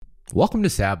Welcome to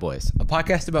Sad Boys, a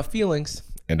podcast about feelings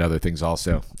and other things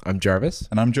also. I'm Jarvis.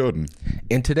 And I'm Jordan.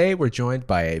 And today we're joined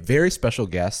by a very special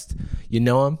guest. You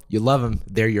know him, you love him.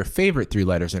 They're your favorite three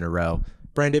letters in a row.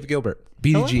 Brian David Gilbert,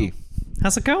 BDG. Hello.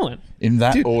 How's it going? In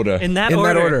that order. In that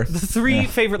order. The three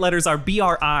favorite letters are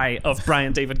BRI of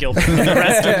Brian David Gilbert. And the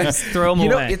rest are just throw them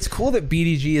away. It's cool that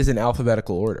BDG is in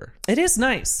alphabetical order. It is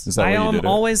nice. Is that I why you am did it?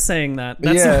 always saying that.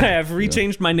 That's why I've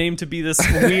rechanged my name to be this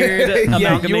weird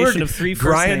amalgamation of three first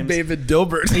Brian names. David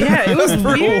Dilbert. Yeah, it was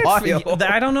For a weird. while.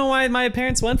 I don't know why my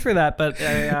parents went for that, but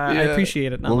I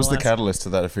appreciate it What was the nonetheless. catalyst to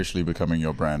that officially becoming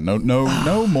your brand?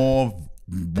 No more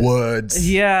words.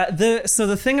 Yeah, so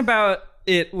the thing about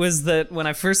it was that when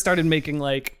I first started making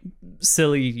like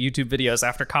silly YouTube videos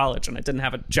after college and I didn't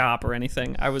have a job or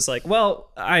anything, I was like,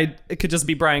 well, it could just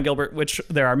be Brian Gilbert, which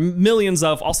there are millions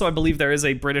of. Also, I believe there is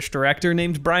a British director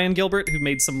named Brian Gilbert who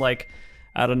made some like,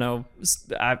 I don't know,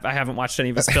 I haven't watched any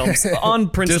of his films. On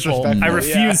principle, I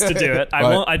refuse to do it.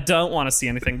 I don't want to see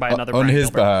anything by another On Brian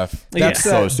his Gilbert. behalf. That's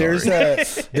So sorry.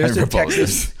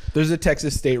 There's a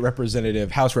Texas state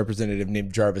representative, House representative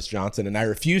named Jarvis Johnson, and I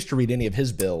refuse to read any of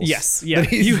his bills. Yes, yeah.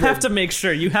 You have to make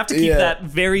sure. You have to keep that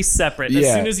very separate. As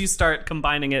soon as you start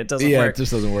combining it doesn't work. Yeah, it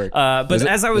just doesn't work. But There's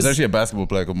there's actually a basketball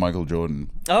player called Michael Jordan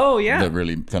oh yeah, that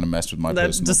really kind of messed with my that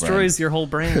personal destroys your whole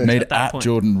brand. Made at that point.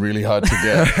 Jordan really hard to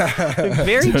get.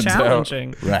 Very Turns out,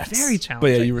 challenging. rats. Very But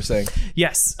challenging. yeah, you were saying.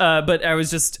 Yes, but I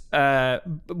was just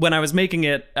when I was making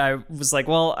it, I was like,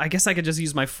 well, I guess I could just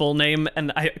use my full name,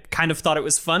 and I kind of thought it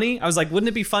was funny. I was like, wouldn't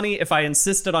it be funny if I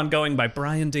insisted on going by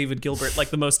Brian David Gilbert, like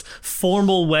the most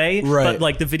formal way, Right. but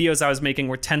like the videos I was making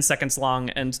were 10 seconds long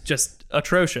and just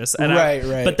atrocious. And Right.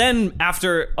 But then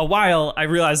after a while, I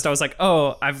realized I was like,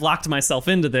 oh, I've locked myself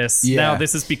into this. Yeah. Now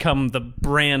this has become the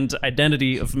brand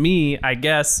identity of me, I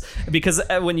guess, because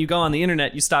when you go on the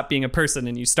internet, you stop being a person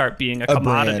and you start being a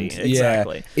commodity. Brand.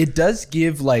 Exactly. Yeah. It does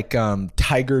give like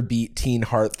Tiger Beat Teen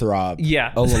Heartthrob.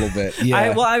 Yeah. A little bit.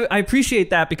 Yeah. I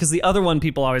appreciate that because the other one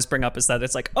people always bring up is that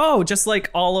it's like, oh, just like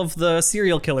all of the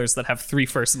serial killers that have three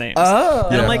first names. Oh.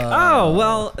 And I'm like, oh,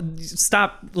 well,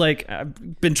 stop. Like,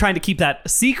 I've been trying to keep that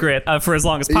secret for as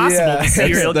long as possible. Yeah. The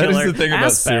serial That killer is the thing about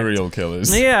aspect. serial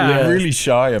killers. Yeah. They're really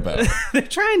shy about it. They're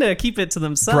trying to keep it to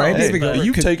themselves. Brian Hey, David but- are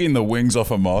you taking the wings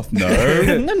off a moth? No.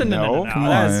 No. come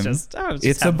That's on. just, I was just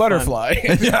It's a having butterfly.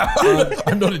 Yeah,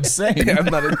 I'm not insane. I'm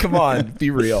not. Come on, be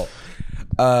real.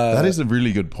 That is a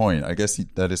really good point. I guess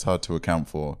that is hard to account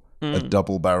for. A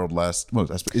double-barreled last. Well,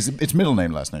 it's middle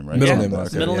name, last name, right? Middle Yeah, name,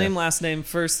 last name. middle yeah. name, last name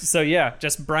first. So yeah,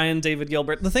 just Brian David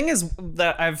Gilbert. The thing is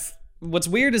that what's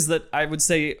weird is that I would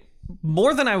say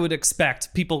more than I would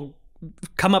expect, people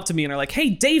come up to me and are like, hey,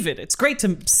 David, it's great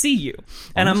to see you.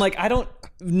 And I'm like, I don't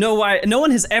know why. No one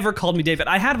has ever called me David.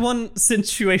 I had one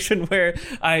situation where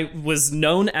I was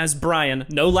known as Brian,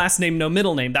 no last name, no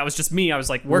middle name. That was just me. I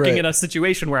was like working Right. in a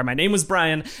situation where my name was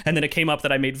Brian, and then it came up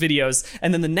that I made videos.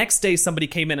 And then the next day somebody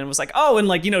came in and was like, oh, and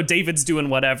like, David's doing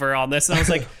whatever on this. And I was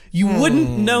like, you wouldn't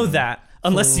know that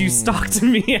unless you stalked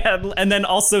me and then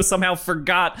also somehow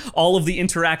forgot all of the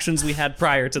interactions we had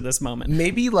prior to this moment.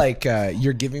 Maybe like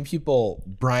you're giving people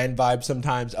Brian vibes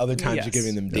sometimes. Other times Yes. you're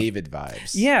giving them David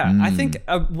vibes. Yeah, I think,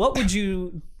 what would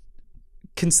you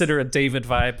consider a David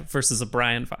vibe versus a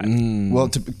Brian vibe? Well,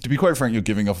 to be quite frank, you're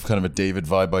giving off kind of a David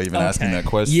vibe by even asking that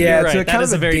question. Yeah, You're it's right. a kind That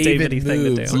is of a very David David-y thing to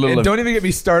move. do. It's a little And of- don't even get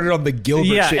me started on the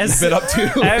Gilbert shit you've been up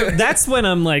to. That's when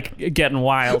I'm like getting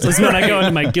wild. Is when I go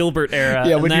into my Gilbert era.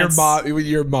 Yeah, and when that's-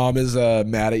 your mom is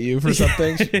mad at you for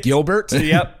something. Gilbert?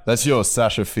 Yep. That's your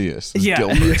Sasha Fierce. Yeah,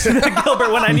 Gilbert.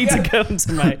 Gilbert. When I need to go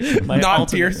into my Not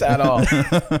alternate. Pierce at all.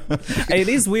 It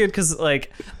is weird because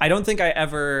like I don't think I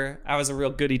was a real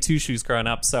goody two shoes growing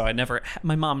up, so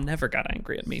my mom never got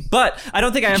angry at me. But I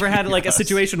don't think I ever had like a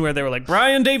situation where they were like,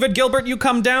 Brian David Gilbert, you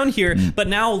come down here. But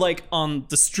now like on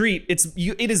the street,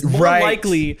 it is more Right.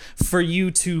 likely for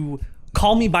you to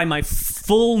call me by my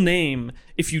full name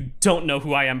if you don't know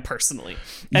who I am personally.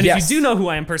 And Yes. if you do know who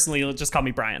I am personally, you'll just call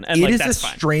me Brian. And It like is that's a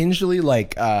fine. strangely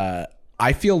like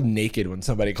I feel naked when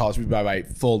somebody calls me by my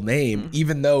full name,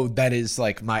 even though that is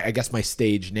like my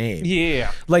stage name. Yeah.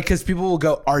 Like, because people will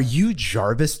go, "Are you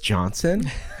Jarvis Johnson?"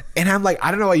 And I'm like, I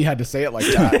don't know why you had to say it like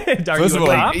that. Are First you of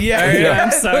a all, cop? yeah,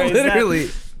 I'm sorry. is that- literally.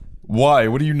 Why?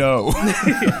 What do you know?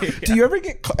 Do you ever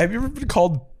have you ever been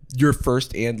called your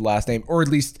first and last name, or at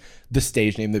least the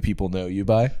stage name that people know you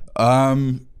by?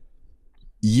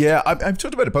 Yeah, I've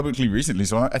talked about it publicly recently,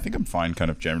 so I think I'm fine kind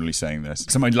of generally saying this.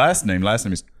 So my last name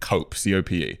is Cope,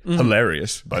 C-O-P-E.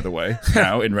 Hilarious, by the way,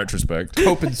 now in retrospect.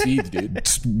 Cope and seeds, dude.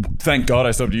 Thank God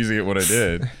I stopped using it when I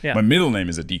did. Yeah. My middle name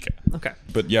is Adika. Okay.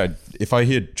 But yeah, if I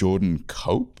hear Jordan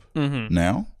Cope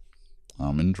now,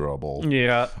 I'm in trouble.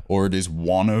 Yeah. Or it is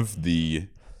one of the,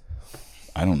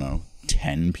 I don't know,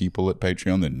 10 people at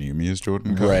Patreon that knew me as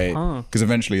Jordan Cope. Right. Because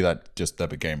eventually that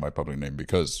became my public name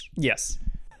because... Yes.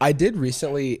 I did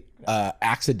recently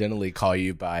accidentally call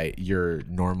you by your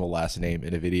normal last name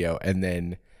in a video, and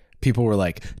then people were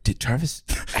like, "Did Travis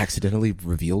accidentally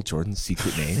reveal Jordan's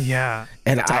secret name?" Yeah.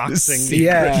 And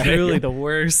Doxing. Really the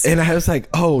worst. And I was like,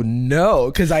 "Oh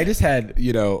no," because I just had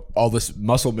all this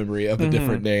muscle memory of a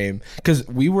different name. Because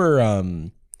we were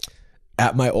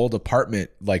at my old apartment,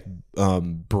 like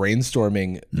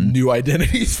brainstorming new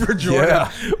identities for Jordan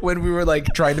when we were like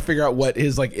trying to figure out what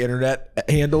his like internet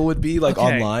handle would be like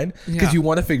online, because you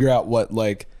want to figure out what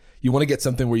like you want to get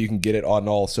something where you can get it on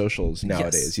all socials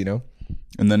nowadays,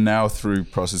 And then now through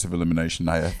process of elimination,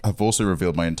 I have also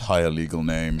revealed my entire legal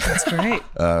name. That's great.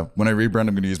 When I rebrand,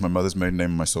 I'm going to use my mother's maiden name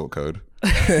and my sort code.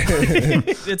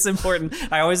 It's important.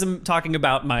 I always am talking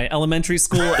about my elementary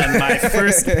school and my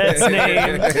first pet's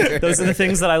name. Those are the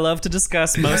things that I love to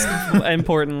discuss most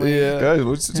importantly. Guys,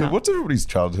 what's everybody's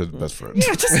childhood best friend?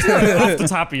 Yeah, just off the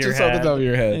top of your just head. off the top of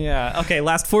your head. Yeah. Okay,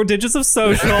 last 4 digits of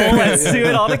social. Let's do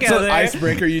it all So together.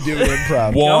 icebreaker, you do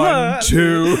improv. 1,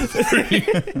 2,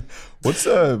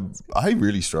 3. I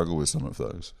really struggle with some of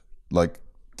those. Like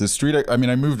the street, I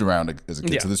moved around as a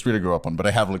kid, so the street I grew up on, but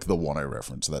I have like the one I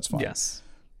reference, so that's fine. Yes.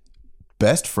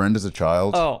 Best friend as a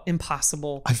child. Oh,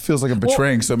 impossible. It feels like I'm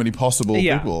betraying so many possible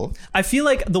people. I feel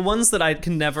like the ones that I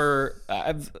can never,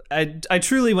 I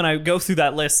truly, when I go through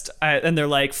that list and they're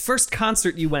like, first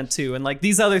concert you went to and like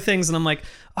these other things, and I'm like,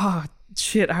 oh,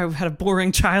 shit, I had a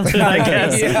boring childhood, I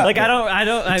guess. Like,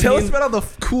 Tell us about all the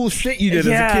cool shit you did as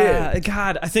a kid.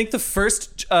 God, I think the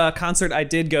first concert I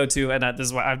did go to, and this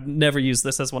is why I've never used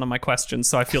this as one of my questions,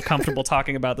 so I feel comfortable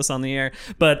talking about this on the air,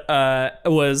 but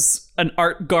it was an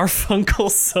Art Garfunkel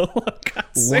solo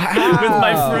concert with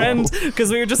my friend,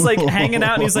 because we were just like hanging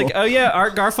out, and he's like, oh yeah,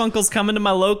 Art Garfunkel's coming to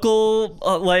my local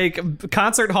like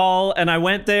concert hall, and I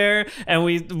went there, and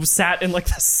we sat in like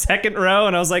the second row,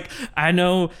 and I was like, I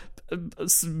know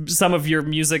some of your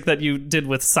music that you did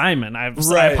with Simon. I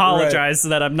apologize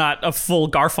that I'm not a full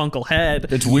Garfunkel head.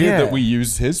 It's weird that we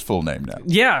use his full name now.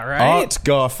 Yeah, right? Art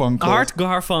Garfunkel. Art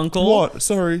Garfunkel. What?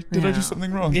 Sorry, did I do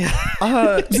something wrong? Yeah.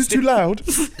 Is this too loud?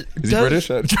 Is he British?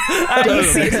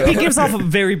 He gives off a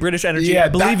very British energy. I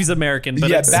believe he's American.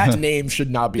 But that name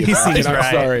should not be. He seems I'm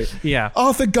right. sorry. Yeah.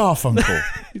 Arthur Garfunkel.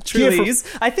 Truly,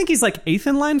 I think he's like 8th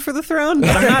in line for the throne, but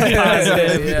I'm not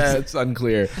positive. Yeah, it's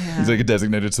unclear. He's like a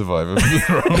designated survivor.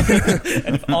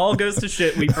 And if all goes to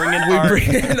shit, we bring in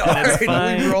Art.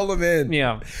 We roll him in.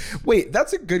 Yeah. Wait,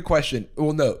 that's a good question.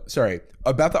 Well, no, sorry.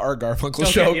 About the Art Garfunkel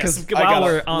show, because while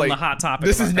we're on the hot topic,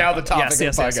 this is now the topic of the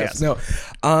podcast.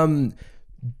 No,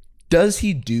 does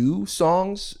he do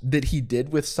songs that he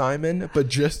did with Simon, but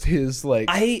just his like?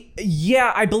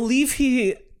 I believe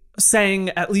he sang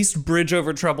at least "Bridge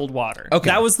Over Troubled Water." Okay,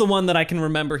 that was the one that I can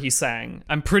remember he sang.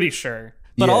 I'm pretty sure.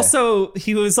 But also,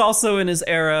 he was also in his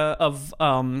era of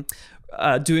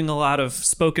doing a lot of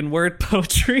spoken word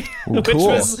poetry, which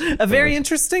was a very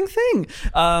interesting thing.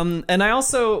 And I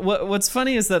also, what's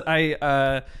funny is that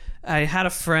I had a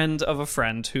friend of a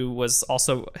friend who was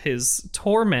also his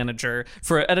tour manager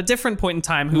at a different point in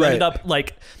time, who ended up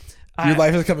like. Your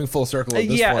life is coming full circle at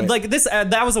this point. Like this,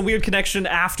 that was a weird connection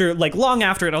after, like long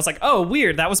after it. I was like, oh,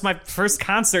 weird. That was my first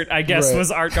concert, I guess, was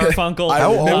Art Garfunkel. I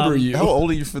remember you. How old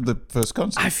are you for the first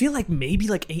concert? I feel like maybe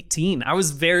like 18.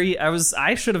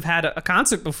 I should have had a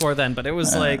concert before then, but it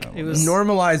was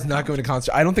normalized not going to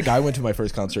concert. I don't think I went to my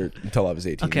first concert until I was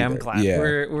 18. Okay, either. I'm glad. Yeah.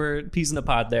 We're peas in a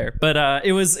pod there. But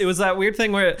it was that weird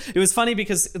thing where it was funny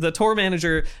because the tour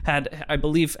manager had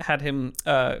him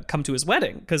come to his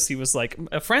wedding because he was like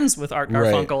friends with Art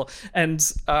Garfunkel, and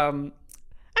I'm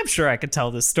sure I could tell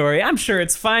this story. I'm sure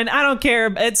it's fine. I don't care.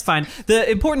 It's fine.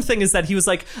 The important thing is that he was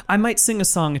like, I might sing a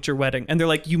song at your wedding, and they're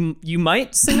like, you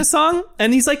might sing a song,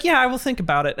 and he's like, yeah, I will think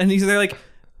about it, and they're like,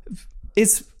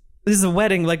 this is a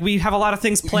wedding. Like, we have a lot of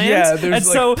things planned. Yeah, there's and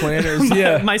so planners.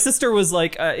 My sister was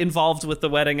like involved with the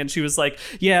wedding, and she was like,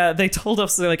 yeah, they told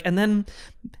us, they're like, and then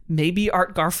maybe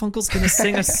Art Garfunkel's going to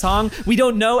sing a song. We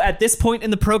don't know at this point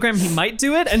in the program. He might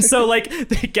do it. And so like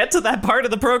they get to that part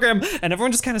of the program and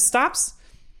everyone just kind of stops.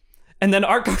 And then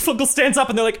Art Garfunkel stands up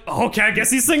and they're like, oh, okay, I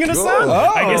guess he's singing a song.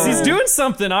 Oh. I guess he's doing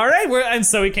something. All right. And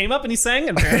so he came up and he sang,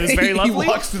 and apparently it was very lovely.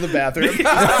 He walks to the bathroom. He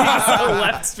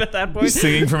left at that point. He's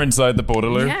singing from inside the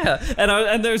Portaloo. Yeah.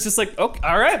 And there was just like, okay,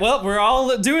 all right, well, we're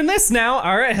all doing this now.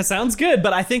 All right, sounds good.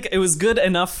 But I think it was good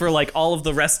enough for like all of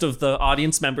the rest of the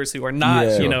audience members who are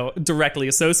not, directly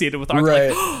associated with Art.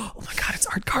 Like, oh my God, it's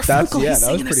Art Garfunkel. He's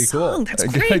singing that was pretty a song. Cool. That's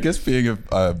great. I guess being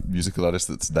a musical artist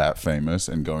that's that famous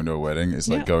and going to a wedding is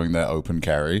like going there open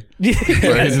carry. Where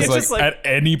it's just like, at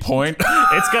any point,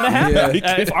 it's gonna happen.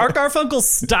 If Art Garfunkel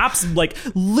stops, like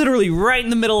literally right in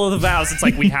the middle of the vows, it's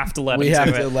like we have to let him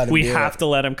do it. We have to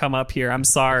let him come up here. I'm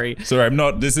sorry. Sorry, I'm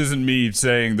not. This isn't me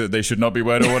saying that they should not be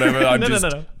wet or whatever.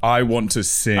 No. I want to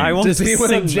sing. Does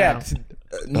anyone object?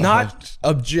 Not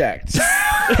object,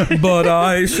 but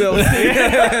I shall.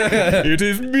 It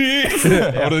is me.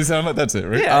 What do they sound like? That's it,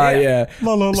 right? Yeah.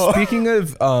 La, la, la. Speaking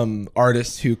of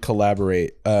artists who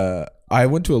collaborate, I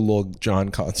went to a Lil Jon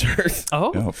concert.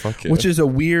 Oh fuck yeah. Which is a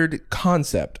weird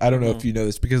concept. I don't know if you know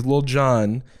this, because Lil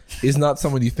Jon is not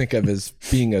someone you think of as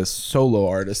being a solo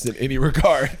artist in any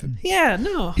regard. Yeah,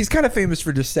 no. He's kind of famous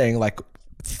for just saying like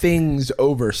things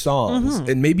over songs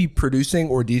and maybe producing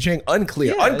or DJing.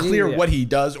 Unclear what he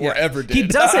does or ever did. He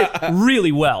does it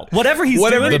really well. Whatever he's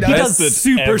doing, he does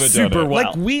super well.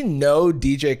 Like, we know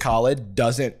DJ Khaled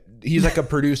doesn't. He's like a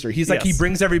producer. He's like, he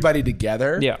brings everybody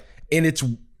together. Yeah. And it's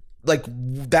like,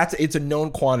 it's a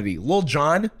known quantity. Lil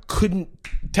Jon couldn't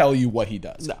tell you what he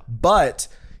does. No. But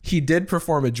he did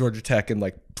perform at Georgia Tech in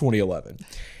like 2011.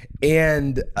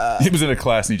 And he was in a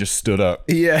class and he just stood up.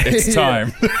 Yeah. It's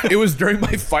time. It was during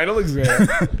my final exam.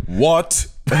 What?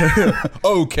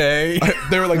 Okay.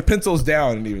 They were like, pencils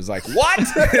down, and he was like, what?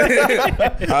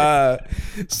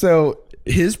 So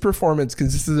his performance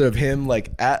consisted of him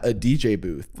like at a DJ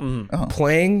booth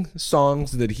playing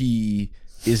songs that he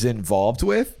is involved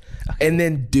with and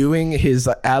then doing his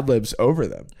ad-libs over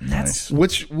them.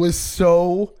 Which was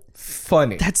so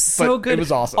funny. That's so good. It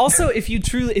was awesome. Also, if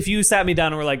you sat me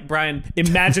down and were like, Brian,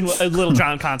 imagine a Lil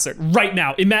Jon concert right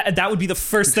now. That would be the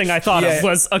first thing I thought of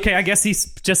was, okay, I guess he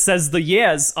just says the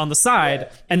yes on the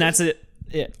side and that's it.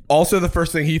 Also the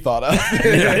first thing he thought of.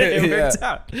 It worked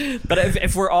out. But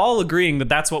if we're all agreeing that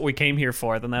that's what we came here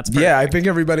for, then that's perfect. Yeah, I think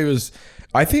everybody was.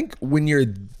 I think when you're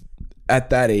at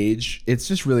that age, it's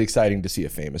just really exciting to see a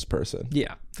famous person.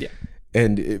 Yeah.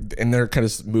 And they're kind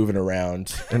of moving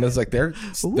around, and it's like they're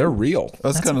real.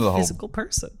 That's kind of the whole physical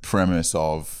person premise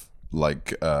of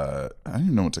like I don't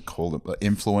even know what to call it, but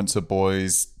influencer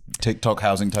boys, TikTok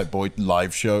housing type boy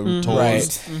live show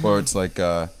tours, where it's like,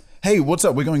 hey, what's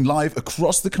up? We're going live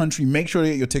across the country. Make sure to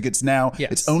get your tickets now.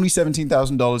 Yes. It's only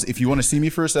 $17,000. If you want to see me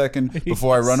for a second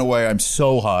before I run away, I'm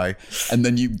so high. And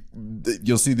then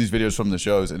you'll see these videos from the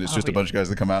shows, and it's just a bunch of guys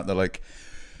that come out and they're like,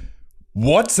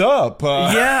 what's up?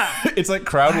 It's like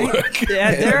crowd work.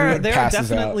 There are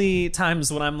definitely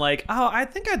times when I'm like, oh, I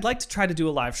think I'd like to try to do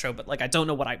a live show, but like I don't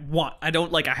know what I want. I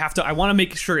want to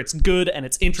make sure it's good and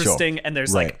it's interesting and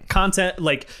there's like content,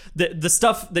 like the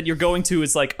stuff that you're going to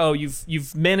is like, oh,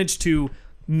 you've managed to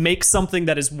make something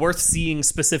that is worth seeing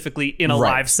specifically in a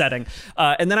live setting.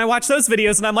 And then I watch those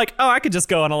videos and I'm like, oh, I could just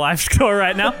go on a live tour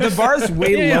right now. The bar is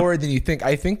way lower than you think.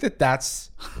 I think that's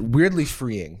weirdly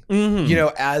freeing. You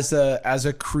know, as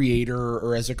a creator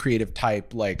or as a creative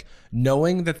type, like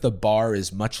knowing that the bar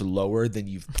is much lower than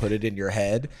you've put it in your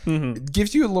head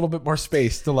gives you a little bit more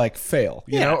space to like fail,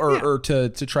 you know, or to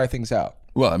try things out.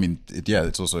 Well, I mean,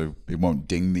 it's also, it won't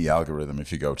ding the algorithm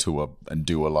if you go to and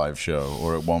do a live show,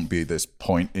 or it won't be this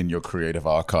point in your creative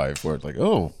archive where it's like,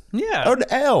 oh, an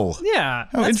L. Yeah,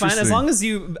 that's fine. As long as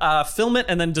you film it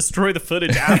and then destroy the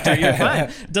footage after, you're fine.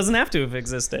 It doesn't have to have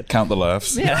existed. Count the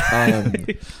laughs. Yeah.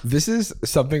 This is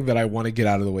something that I want to get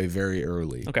out of the way very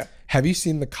early. Okay. Have you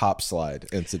seen the cop slide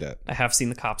incident? I have seen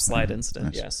the cop slide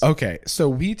incident, yes. Okay, so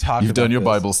we talked You've about done your this.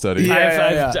 Bible study.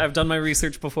 I've done my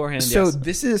research beforehand, So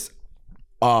this is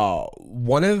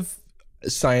one of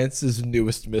science's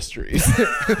newest mysteries.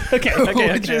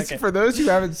 Okay. For those who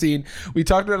haven't seen, we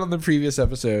talked about it on the previous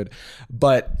episode,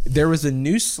 but there was a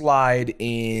new slide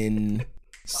in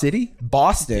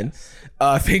Boston.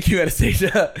 Thank you,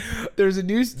 Anastasia.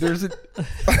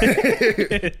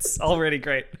 It's already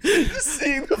great. Just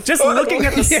looking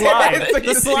at the slide. It's like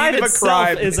the slide of a itself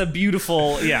crime. is a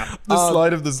beautiful, The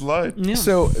slide of the slide. Yeah.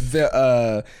 So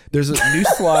there's a new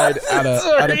slide at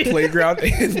a playground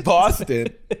in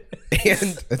Boston,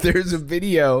 and there's a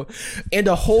video and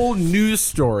a whole news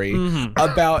story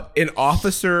about an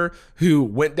officer who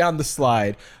went down the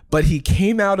slide, but he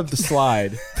came out of the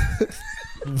slide.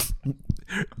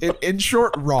 In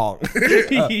short, wrong.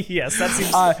 Yes, that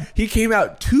seems. He came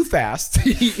out too fast.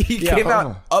 He came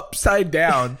out upside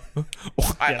down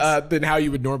than how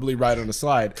you would normally ride on a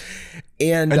slide,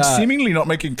 and seemingly not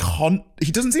making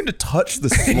he doesn't seem to touch the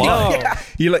slide.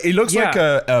 He looks like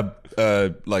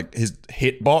like his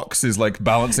hitbox is like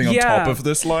balancing on top of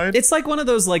the slide. It's like one of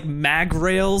those like mag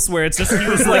rails where it's just he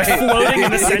was like floating in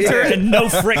the center and no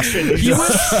friction. He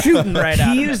was shooting right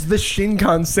out. He is the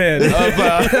Shinkansen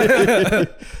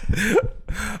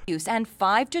And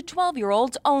 5 to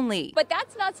 12-year-olds only. But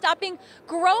that's not stopping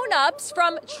grown-ups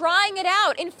from trying it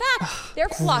out. In fact, they're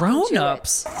flocking to it.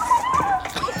 Grown-ups?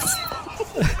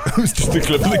 It was just a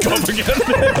clip of the cop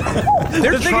again.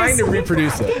 They're trying to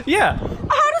reproduce it. Yeah. How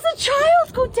does a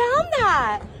child go down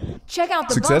that? Check out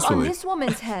the bump on Successfully. this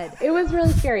woman's head. It was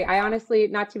really scary. I honestly,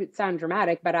 not to sound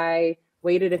dramatic, but I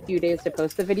waited a few days to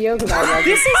post the video because I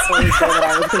wasn't fully sure that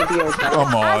I was going to be okay. Come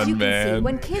As on, you can see, man.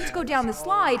 when kids go down the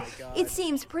slide, it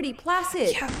seems pretty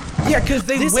placid. Yeah, because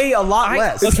they weigh a lot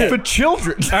less. It's for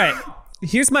children. All right.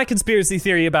 Here's my conspiracy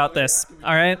theory about this.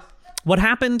 All right. What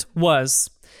happened was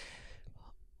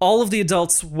all of the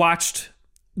adults watched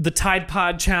the Tide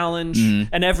Pod challenge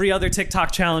and every other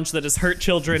TikTok challenge that has hurt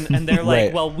children, and they're like,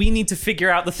 Right. well, we need to figure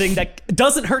out the thing that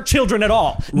doesn't hurt children at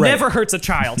all, never hurts a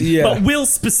child, Yeah. but will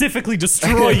specifically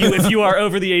destroy you if you are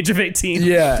over the age of 18.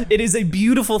 Yeah. It is a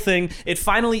beautiful thing. It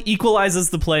finally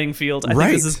equalizes the playing field. I Right.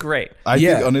 think this is great. I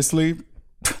Yeah. think, honestly,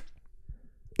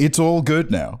 it's all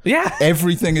good now. Yeah.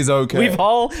 Everything is okay.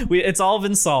 It's all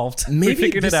been solved. We Maybe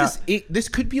figured it out. This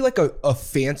could be like a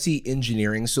fancy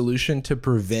engineering solution to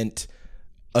prevent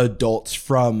adults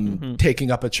from taking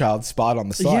up a child's spot on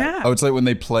the side. Yeah. Oh, it's like when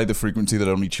they play the frequency that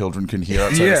only children can hear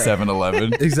outside Yeah. of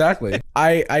 7-Eleven. Exactly.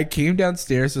 I came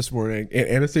downstairs this morning and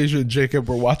Anastasia and Jacob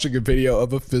were watching a video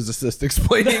of a physicist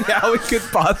explaining how it could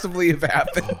possibly have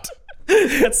happened.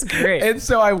 That's great. And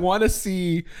so I want to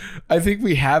see, I think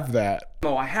we have that.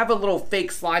 Oh, I have a little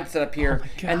fake slide set up here,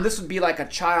 and this would be like a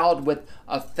child with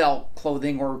a felt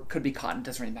clothing, or could be cotton,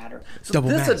 doesn't really matter. So Double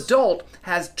this mass. adult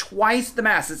has twice the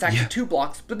mass. It's actually 2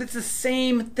 blocks, but it's the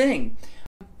same thing.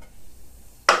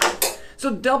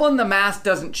 So doubling the mass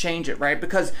doesn't change it, right?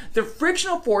 Because the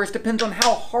frictional force depends on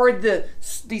how hard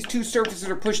these two surfaces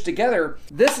are pushed together.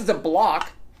 This is a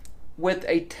block with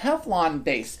a Teflon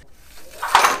base.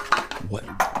 What?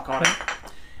 Got it?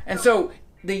 And so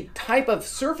the type of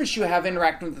surface you have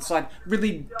interacting with the slide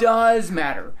really does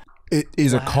matter. It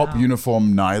is a cop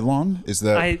uniform nylon. Is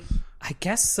that? I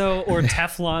guess so, or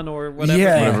Teflon, or whatever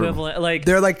Yeah. the equivalent. Like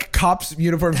They're like cops'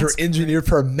 uniforms are engineered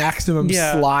for a maximum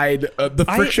Yeah. slide. The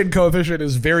friction coefficient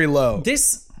is very low.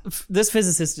 this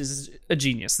physicist is a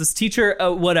genius. This teacher,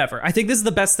 whatever. I think this is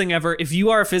the best thing ever. If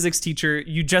you are a physics teacher,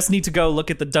 you just need to go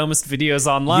look at the dumbest videos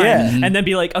online and then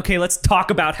be like, okay, let's talk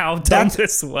about how dumb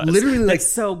this was. literally, like,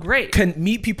 That's so great. Can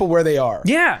meet people where they are.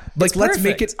 Yeah, Like, it's let's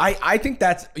make perfect. it. I think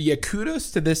that's,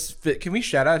 kudos to this. Can we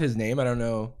shout out his name? I don't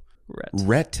know.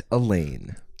 Rhett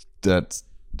Elaine. That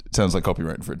sounds like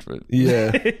copyright infringement. Yeah.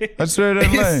 That's right.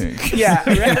 Yeah.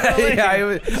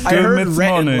 I heard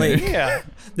Rhett and Link. Yeah.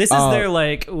 This is their,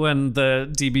 like, when the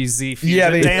DBZ fusion Yeah,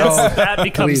 they- dance, oh, that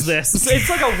becomes please. this. It's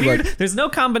like a weird, Like- there's no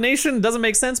combination, doesn't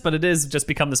make sense, but it is just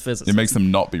become this physicist. It makes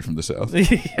them not be from the south. They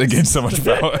gain so much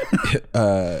power.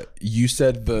 You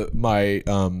said my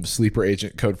sleeper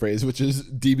agent code phrase, which is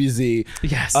DBZ.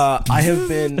 Yes.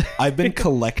 I've been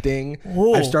collecting.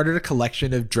 I've started a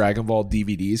collection of Dragon Ball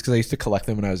DVDs because I used to collect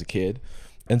them when I was a kid,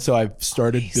 and so I've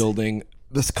started building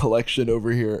this collection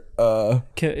over here.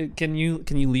 Can you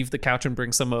leave the couch and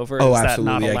bring some over? Oh, Is that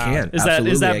absolutely, not I allowed? can. Is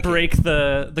Absolutely, I that can. break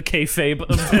the kayfabe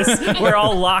of this? We're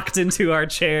all locked into our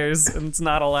chairs and it's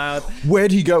not allowed.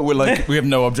 Where'd he go? We're like, we have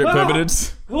no object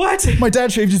permanence. What? My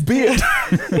dad shaved his beard.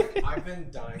 I've been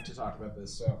dying to talk about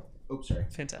this. So, sorry.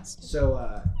 Fantastic.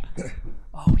 So,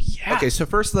 Oh yeah. okay, so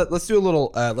first let's do a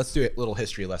little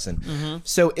history lesson.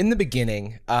 So in the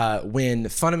beginning, when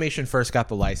Funimation first got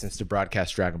the license to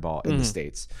broadcast Dragon Ball in the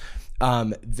States,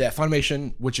 the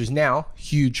Funimation, which is now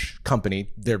huge company,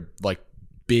 they're like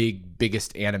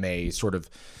biggest anime sort of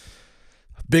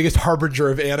biggest harbinger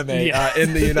of anime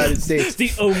in the United States.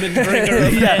 The omen bringer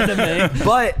of anime.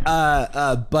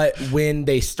 But when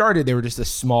they started, they were just a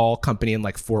small company in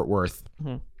like Fort Worth,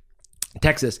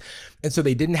 Texas, and so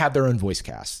they didn't have their own voice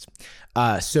cast.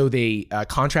 So they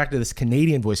contracted this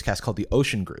Canadian voice cast called the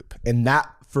Ocean Group, and that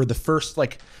for the first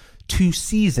like 2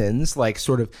 seasons, like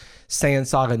sort of Saiyan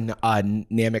Saga,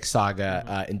 Namek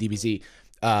Saga, and DBZ,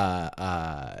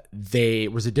 they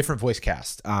was a different voice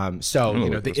cast.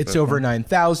 It's Over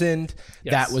 9,000.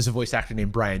 Yes. That was a voice actor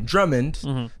named Brian Drummond,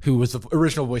 who was the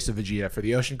original voice of Vegeta for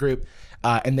the Ocean Group.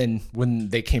 And then when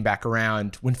they came back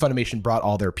around, when Funimation brought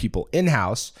all their people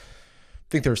in-house,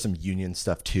 I think there was some union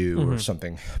stuff too or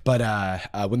something. But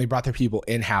when they brought their people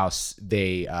in-house,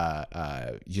 they,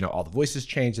 all the voices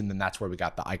changed. And then that's where we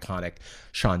got the iconic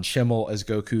Sean Schimmel as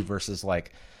Goku versus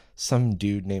like some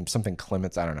dude named something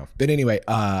Clements. I don't know. But anyway,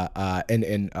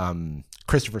 and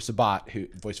Christopher Sabat, who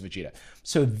voice of Vegeta.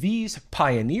 So these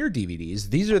Pioneer DVDs,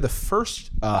 these are the first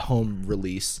home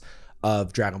release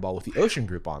of Dragon Ball with the Ocean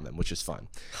Group on them, which is fun.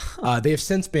 They have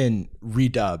since been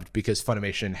redubbed because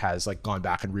Funimation has like gone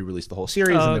back and re-released the whole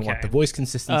series, and they want the voice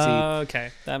consistency. Okay,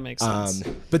 that makes sense.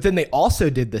 But then they also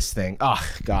did this thing. Oh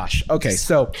gosh. Okay,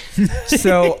 so get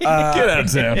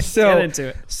into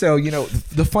it. So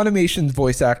the Funimation's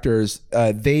voice actors,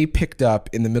 they picked up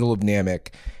in the middle of Namek.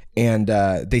 And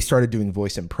they started doing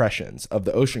voice impressions of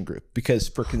the Ocean Group because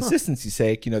for consistency's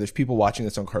sake, there's people watching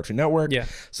this on Cartoon Network. Yeah.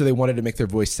 So they wanted to make their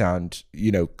voice sound,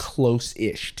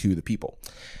 close-ish to the people.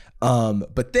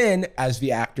 But then as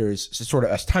the actors,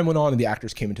 as time went on and the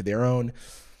actors came into their own,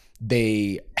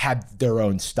 they had their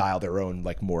own style, their own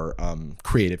like more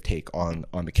creative take on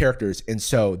the characters. And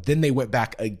so then they went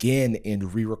back again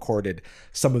and re-recorded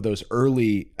some of those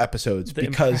early episodes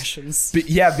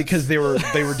because they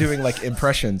were doing like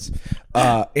impressions.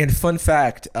 And fun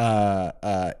fact,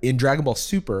 in Dragon Ball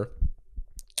Super,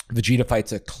 Vegeta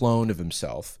fights a clone of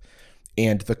himself.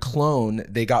 And the clone,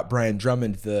 they got Brian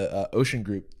Drummond, the Ocean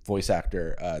Group voice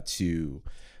actor, to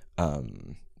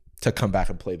come back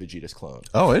and play Vegeta's clone.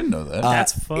 Oh, I didn't know that.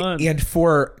 That's fun. And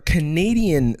for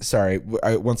Canadian,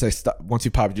 once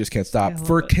you pop, you just can't stop.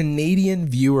 For Canadian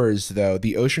viewers, though,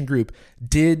 the Ocean Group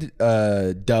did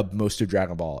dub most of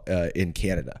Dragon Ball in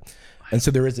Canada. And so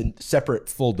there is a separate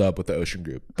full dub with the Ocean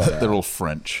Group. But, they're all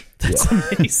French. That's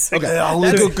amazing.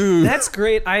 Okay, that's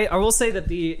great. I will say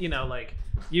that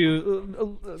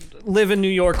you live in New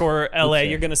York or LA,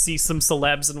 you're going to see some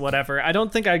celebs and whatever. I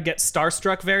don't think I get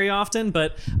starstruck very often,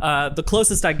 but the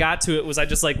closest I got to it was I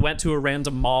just like went to a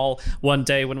random mall one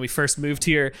day when we first moved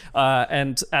here,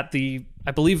 and at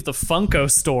I believe the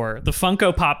Funko store, the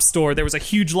Funko Pop store, there was a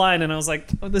huge line, and I was like,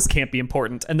 oh, this can't be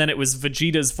important. And then it was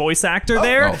Vegeta's voice actor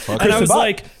there, and I was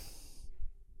like,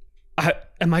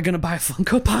 am I going to buy a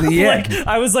Funko Pop? Yeah.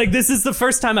 I was like, this is the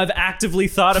first time I've actively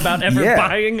thought about ever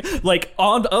buying, like,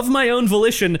 of my own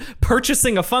volition,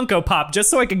 purchasing a Funko Pop just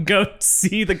so I could go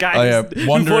see the guy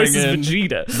who voices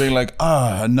Vegeta. Being like,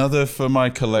 another for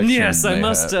my collection. Yes, I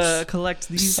must collect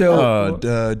these. So,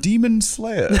 Demon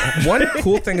Slayer. One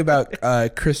cool thing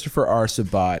about Christopher R.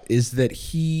 Sabat is that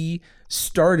he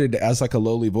started as like a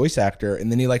lowly voice actor,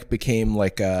 and then he like became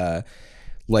like a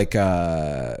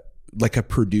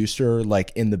producer,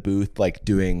 like in the booth, like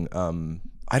doing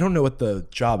I don't know what the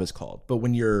job is called, but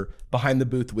when you're behind the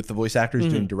booth with the voice actors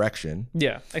doing direction.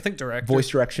 Yeah, I think director. Voice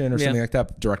direction or something like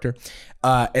that, director.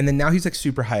 And then now he's like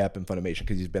super high up in Funimation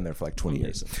because he's been there for like 20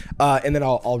 years. And then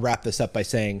I'll wrap this up by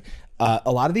saying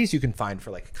a lot of these you can find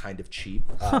for like kind of cheap,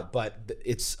 but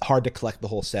it's hard to collect the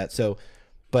whole set. So,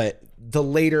 but these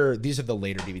are the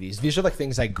later DVDs. These are like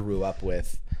things I grew up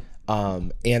with.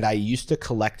 And I used to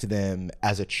collect them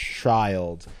as a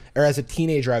child or as a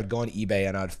teenager. I would go on eBay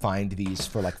and I would find these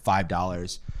for like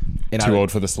 $5. And Too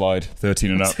old for the slide.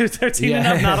 13 and up. 13 and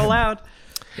up, not allowed.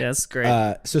 Yeah, that's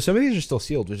great. So some of these are still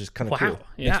sealed, which is kind of cool.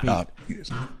 Yeah.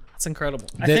 That's incredible.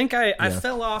 I think I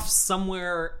fell off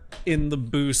somewhere in the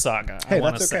Boo saga. Hey, I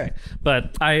want to that's say. okay.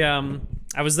 But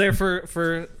I was there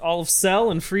for all of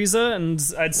Cell and Frieza, and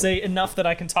I'd say enough that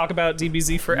I can talk about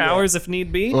DBZ for hours if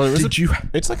need be. Well,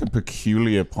 it's like a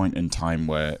peculiar point in time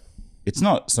where it's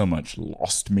not so much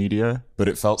lost media, but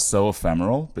it felt so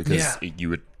ephemeral because you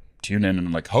would tune in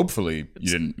and like hopefully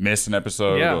you didn't miss an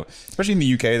episode. Or, especially in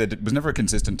the UK, that was never a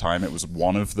consistent time. It was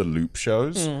one of the loop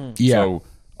shows. So,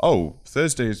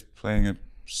 Thursday's playing a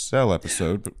Cell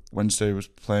episode, but Wednesday was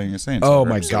playing a Saints. Oh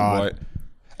my god!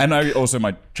 And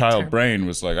my child brain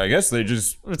was like, I guess they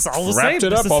just all wrapped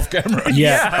it up off camera.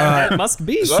 It must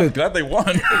be. So I'm glad they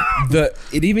won.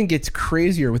 It even gets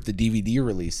crazier with the DVD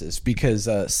releases because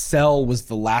Cell was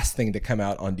the last thing to come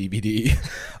out on DVD,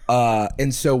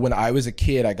 and so when I was a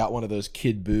kid, I got one of those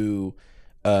Kid Boo.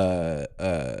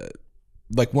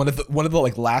 Like one of the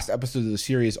like last episodes of the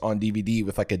series on DVD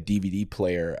with like a DVD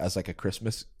player as like a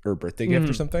Christmas or birthday gift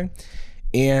or something,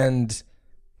 and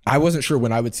I wasn't sure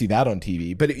when I would see that on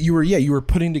TV. But you were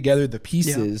putting together the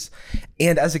pieces,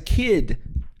 and as a kid,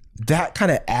 that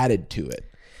kind of added to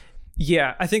it.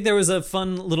 Yeah, I think there was a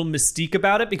fun little mystique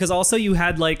about it because also you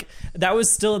had like that was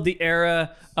still the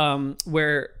era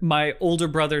where my older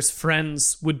brother's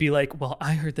friends would be like, well,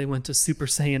 I heard they went to Super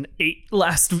Saiyan 8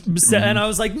 last set. And I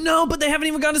was like, no, but they haven't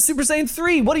even gone to Super Saiyan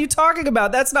 3. What are you talking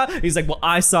about? That's not. He's like, well,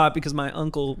 I saw it because my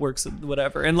uncle works at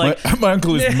whatever. And like my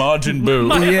uncle is Majin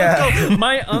Buu.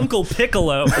 My uncle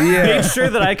Piccolo made sure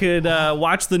that I could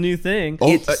watch the new thing.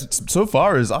 So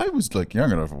far as I was like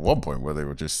young enough at one point where they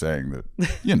were just saying that,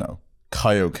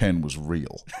 Kaioken was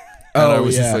real. And I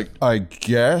was just like, I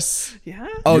guess. Yeah.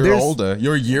 You're older.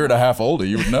 You're a year and a half older.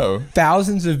 You would know.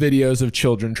 Thousands of videos of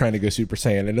children trying to go Super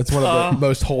Saiyan, and it's one of the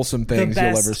most wholesome things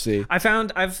you'll ever see. I've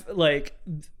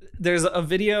there's a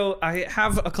video. I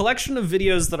have a collection of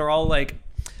videos that are all like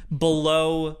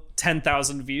below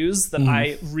 10,000 views that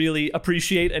I really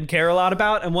appreciate and care a lot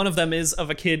about. And one of them is of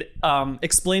a kid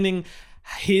explaining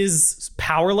his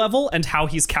power level and how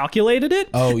he's calculated it.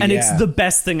 And it's the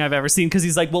best thing I've ever seen, because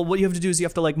he's like, well, what you have to do is you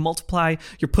have to like multiply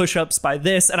your push-ups by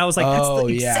this. And I was like, that's the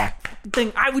exact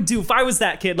thing I would do if I was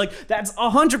that kid. Like, that's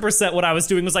 100% what I was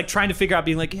doing, was like trying to figure out,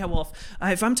 being like, yeah, well,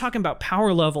 if I'm talking about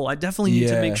power level, I definitely need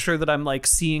to make sure that I'm like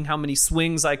seeing how many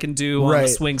swings I can do on the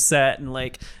swing set. And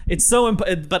like, it's so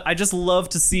but I just love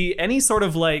to see any sort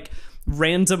of like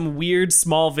random weird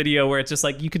small video where it's just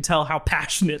like you can tell how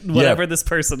passionate whatever this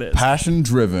person is, passion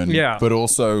driven, but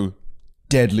also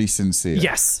deadly sincere.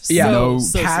 No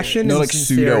passion, no like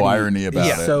pseudo irony about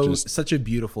it. So just, such a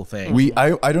beautiful thing.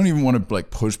 I don't even want to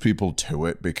like push people to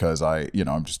it, because I'm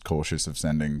just cautious of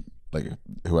sending like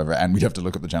whoever, and we'd have to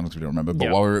look at the channels, we don't remember.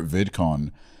 But while we were at VidCon,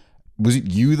 was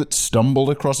it you that stumbled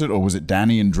across it, or was it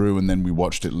Danny and Drew and then we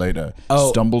watched it later?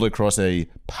 Stumbled across a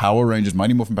Power Rangers,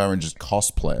 Mighty Morphin Power Rangers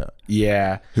cosplayer.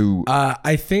 Who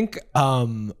I think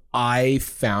I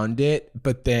found it,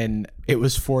 but then it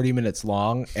was 40 minutes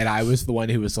long, and I was the one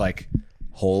who was like,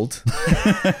 hold,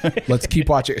 let's keep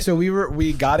watching. So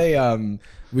we got an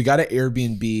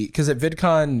Airbnb, because at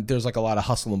VidCon there's like a lot of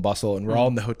hustle and bustle, and we're all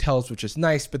in the hotels, which is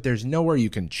nice, but there's nowhere you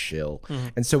can chill.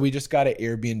 And so we just got an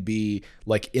Airbnb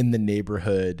like in the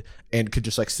neighborhood, and could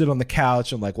just like sit on the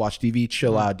couch and like watch TV,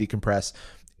 chill out, decompress.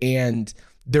 And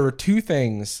there were two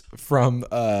things from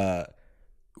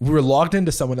we were logged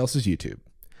into someone else's YouTube,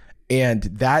 and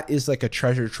that is like a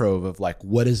treasure trove of like,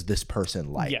 what is this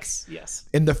person like? Yes.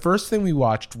 And the first thing we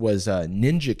watched was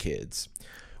Ninja Kids,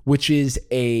 which is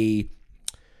it's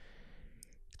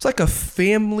like a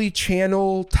family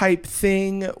channel type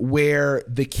thing where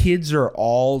the kids are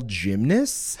all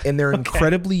gymnasts, and they're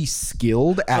incredibly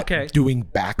skilled at doing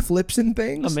backflips and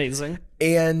things. Amazing.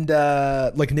 And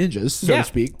like ninjas, so to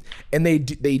speak. And they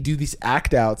do these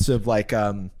act outs of like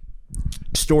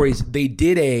stories. They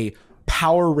did a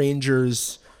Power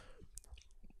Rangers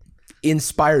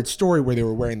inspired story where they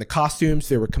were wearing the costumes.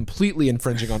 They were completely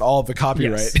infringing on all of the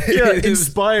copyright.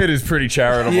 inspired is pretty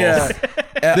charitable.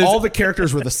 All the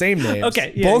characters were the same names.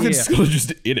 Bulk and Skull are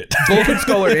just in it. Bulk and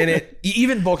Skull are in it.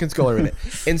 Even Bulk and Skull are in it.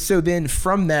 And so then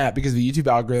from that, because the YouTube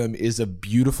algorithm is a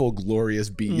beautiful, glorious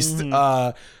beast,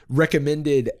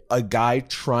 recommended a guy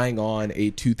trying on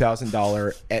a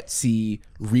 $2,000 Etsy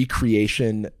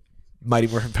recreation Mighty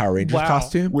Morphin Power Rangers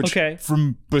costume. Which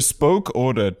from bespoke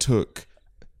order took...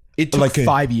 It took like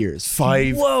 5 years.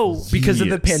 Because of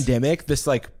the pandemic, this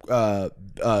like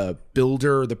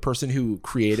builder, the person who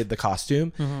created the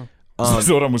costume,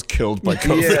 Zordon was killed by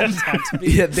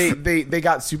COVID. They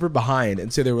got super behind,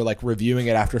 and so they were like reviewing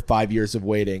it after 5 years of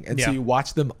waiting. And so you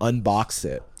watch them unbox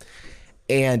it,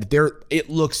 and it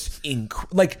looks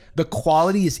like the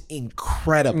quality is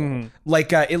incredible.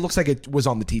 Like it looks like it was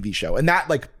on the TV show, and that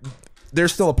like.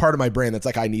 There's still a part of my brain that's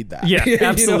like, I need that. Yeah,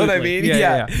 absolutely. You know what I mean?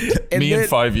 Yeah. And Me in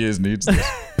 5 years needs this.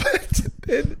 But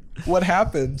then what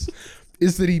happens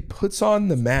is that he puts on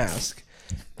the mask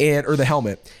or the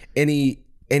helmet, and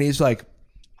he's like,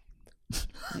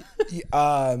 it's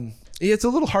a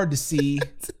little hard to see.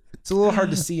 It's a little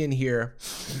hard to see in here.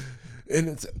 And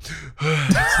it's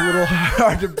a little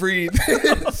hard to breathe.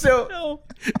 So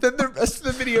then the rest of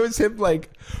the video is him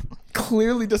like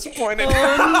clearly disappointed.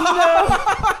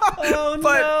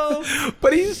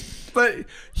 But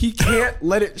he can't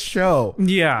let it show.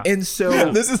 And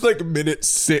so this is like minute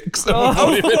 6 of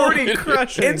already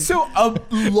crushing. And so a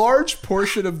large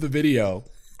portion of the video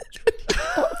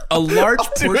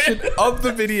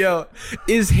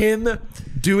is him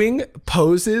doing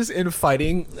poses and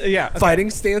fighting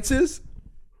stances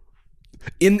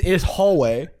in his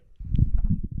hallway.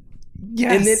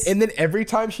 And then every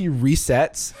time he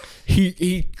resets,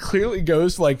 he clearly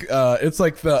goes like it's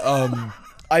like the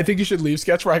I think you should leave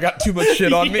sketch where I got too much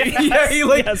shit on me. He goes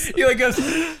and he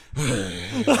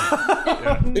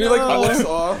like looks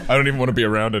off. I don't even want to be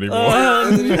around anymore.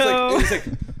 And then he's like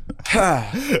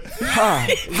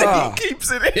he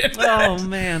keeps it in. Oh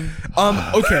man.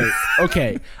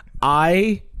 Okay.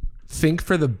 I think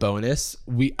for the bonus,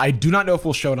 I do not know if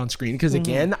we'll show it on screen, because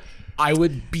again, I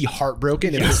would be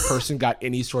heartbroken if this person got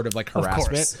any sort of like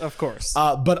harassment. Of course.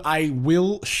 But I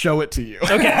will show it to you.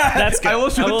 Okay, that's good. I will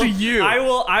show it to you. I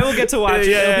will get to watch it.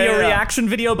 It'll be a reaction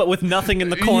video, but with nothing in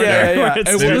the corner. And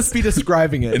we'll just be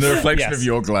describing it in the reflection of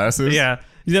your glasses.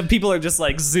 The people are just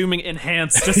like zooming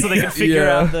enhanced just so they can figure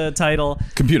out the title.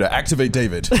 Computer, activate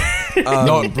David.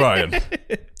 Not Brian.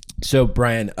 So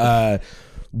Brian,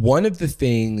 one of the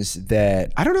things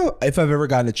that I don't know if I've ever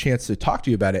gotten a chance to talk to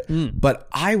you about it, but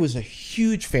I was a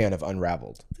huge fan of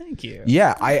Unraveled. Thank you.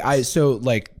 Yeah, I so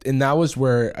like, and that was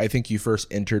where I think you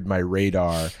first entered my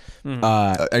radar.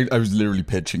 I was literally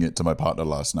pitching it to my partner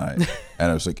last night,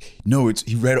 and I was like, "No,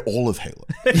 he read all of Halo.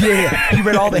 Yeah, you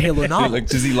read all the Halo novels. Like,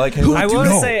 does he like Halo? I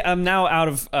will say I'm now out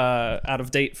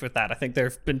of date with that. I think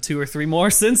there've been 2 or 3 more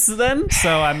since then,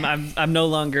 so I'm no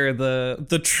longer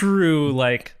the true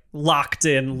like locked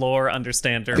in lore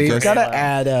understander. They've got to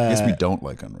add. I guess we don't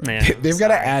like Unraveled. They've got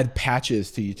to add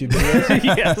patches to YouTube videos.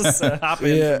 Yes, hop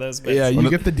in for those bits. Yeah, you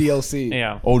get the DLC.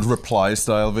 Yeah. Old reply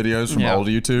style videos from old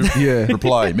YouTube. Yeah.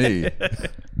 Reply me.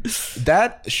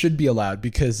 That should be allowed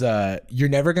because you're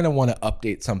never going to want to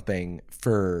update something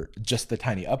for just the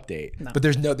tiny update. No. But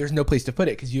there's no place to put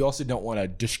it because you also don't want to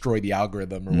destroy the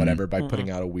algorithm or whatever by putting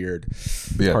out a weird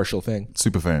partial thing.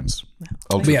 Super fans.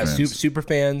 Ultra fans. Super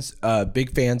fans,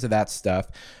 big fans of that stuff.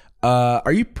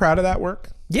 Are you proud of that work?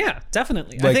 Yeah,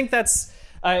 definitely. Like, I think that's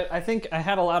I think I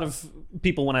had a lot of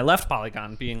people when I left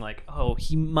Polygon being like, oh,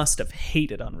 he must have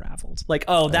hated Unraveled. Like,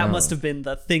 oh, that must have been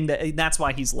the thing that's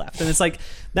why he's left. And it's like,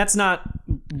 that's not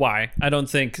why. I don't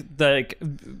think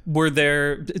were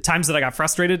there times that I got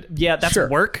frustrated? Yeah, that's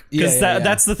work. Because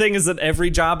that's the thing is that every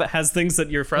job has things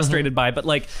that you're frustrated by. But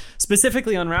like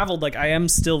specifically Unraveled, like I am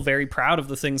still very proud of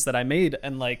the things that I made.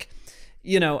 And like,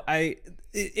 you know,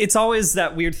 it's always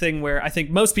that weird thing where I think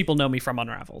most people know me from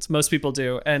Unraveled. Most people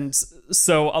do. And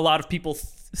so a lot of people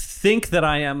think that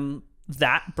I am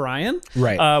that Brian,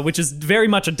 right? Which is very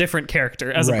much a different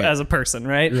character as a person,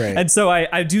 right? And so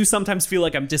I do sometimes feel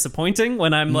like I'm disappointing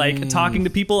when I'm like talking to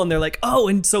people and they're like, oh,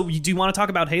 and so do you want to talk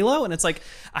about Halo? And it's like,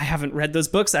 I haven't read those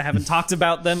books, I haven't talked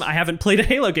about them, I haven't played a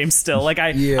Halo game still. Like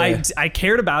I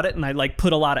cared about it and I like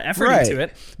put a lot of effort into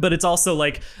it, but it's also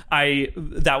like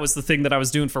that was the thing that I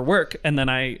was doing for work, and then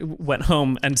I went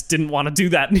home and didn't want to do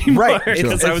that anymore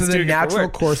because I was doing the natural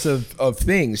course of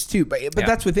things too. But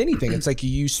that's with anything. It's like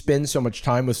you spend so much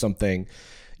time with something,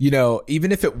 you know,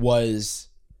 even if it was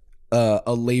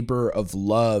a labor of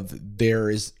love, there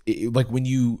is like when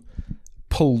you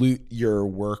pollute your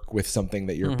work with something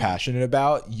that you're passionate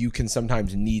about, you can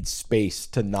sometimes need space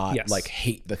to not like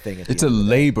hate the thing. It's a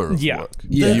labor of work.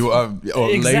 Yeah, you are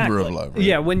labor of love. Right?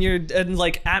 Yeah, when you're and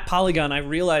like at Polygon, I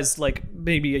realized like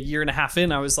maybe a year and a half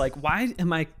in, I was like, why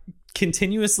am I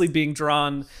continuously being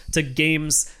drawn to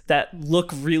games that look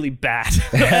really bad?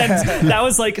 And that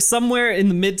was like somewhere in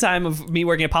the mid time of me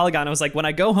working at Polygon. I was like, when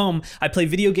I go home, I play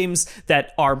video games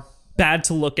that are bad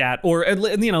to look at, or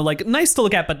you know, like nice to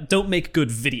look at, but don't make good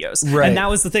videos. Right. And that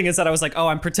was the thing, is that I was like, oh,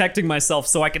 I'm protecting myself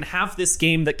so I can have this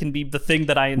game that can be the thing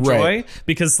that I enjoy.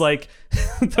 Because like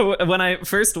when I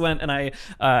first went and I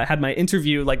had my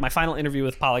interview, like my final interview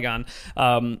with Polygon,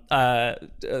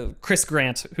 Chris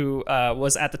Grant, who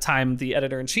was at the time the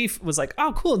editor-in-chief, was like,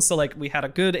 oh, cool. And so like we had a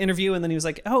good interview, and then he was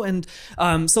like, oh, and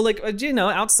so like, you know,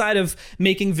 outside of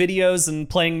making videos and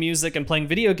playing music and playing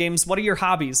video games, what are your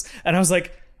hobbies? And I was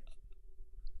like,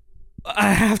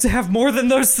 I have to have more than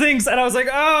those things. And I was like,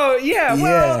 oh, yeah,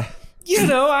 well, you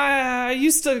know, I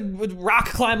used to rock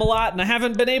climb a lot, and I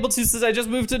haven't been able to since I just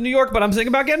moved to New York, but I'm thinking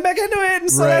about getting back into it,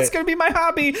 and so that's going to be my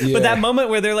hobby. Yeah. But that moment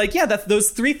where they're like, yeah, that's those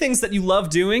 3 things that you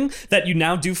love doing that you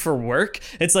now do for work.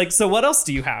 It's like, so what else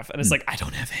do you have? And it's like, I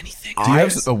don't have anything. Do you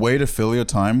have a way to fill your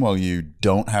time while you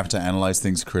don't have to analyze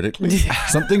things critically?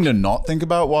 Something to not think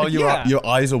about while your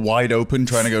eyes are wide open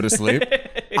trying to go to sleep?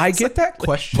 I get that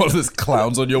question. What are those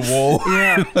clowns on your wall?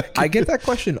 Yeah, I get that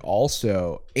question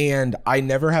also, and I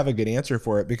never have a good answer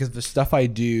for it because the stuff I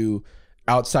do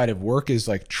outside of work is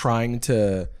like trying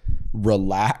to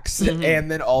relax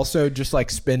and then also just like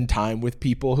spend time with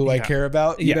people who I care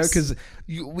about, you know, because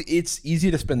it's easy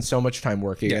to spend so much time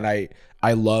working, and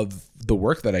I love the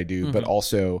work that I do, but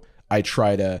also I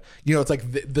try to, you know, it's like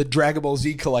the Dragon Ball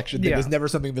Z collection thing is never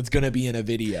something that's going to be in a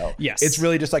video. Yes. It's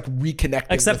really just like reconnecting.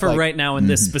 Except for like, right now in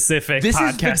this specific this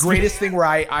podcast. Is the greatest thing where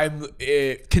I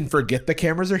can forget the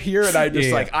cameras are here, and I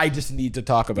just I just need to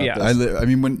talk about this. I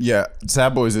mean,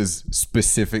 Sad Boys is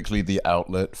specifically the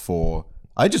outlet for...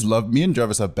 I just love... Me and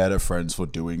Jarvis are better friends for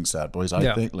doing Sad Boys,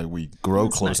 I think. Like, we grow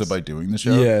closer by doing the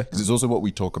show. Yeah. Because it's also what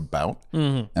we talk about.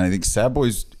 And I think Sad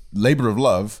Boys, labor of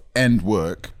love and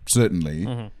work,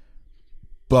 certainly...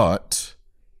 But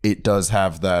it does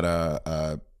have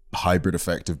that hybrid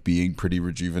effect of being pretty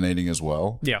rejuvenating as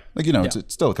well. Yeah. Like, you know, it's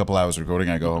still a couple hours recording.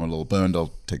 I go home a little burned.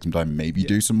 I'll take some time, maybe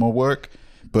do some more work.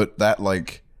 But that,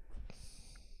 like,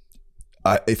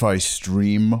 if I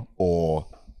stream or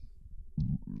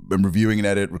I'm reviewing an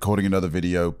edit, recording another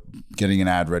video, getting an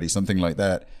ad ready, something like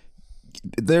that,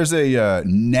 there's a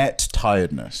net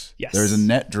tiredness. Yes. There's a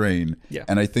net drain. Yeah.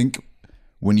 And I think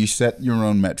when you set your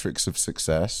own metrics of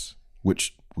success,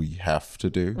 which we have to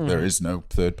do, there is no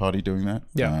third party doing that.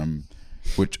 Yeah.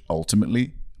 Which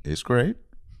ultimately is great.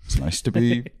 It's nice to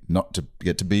be not to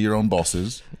get to be your own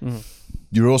bosses.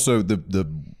 You're also the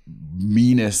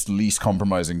meanest, least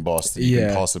compromising boss that you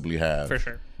can possibly have. For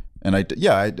sure. And I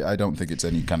don't think it's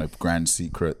any kind of grand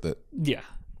secret that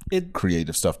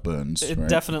creative stuff burns. It right?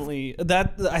 definitely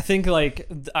that I think like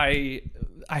I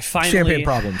finally Champagne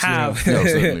problems, have No,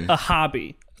 certainly. a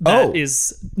hobby that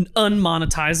is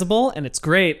unmonetizable, and it's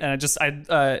great. And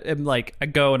I am like, I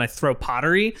go and I throw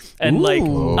pottery, and like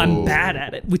I'm bad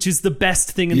at it, which is the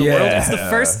best thing in the world. It's the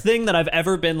first thing that I've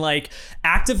ever been like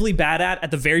actively bad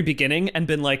at the very beginning, and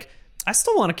been like, I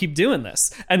still want to keep doing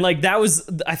this. And like that was,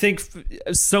 I think,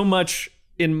 so much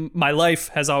in my life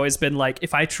has always been like,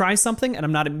 if I try something and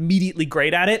I'm not immediately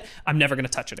great at it, I'm never going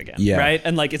to touch it again. Right.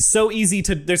 And like, it's so easy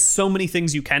to, there's so many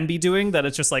things you can be doing that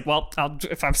it's just like, well,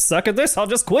 if I'm stuck at this, I'll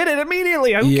just quit it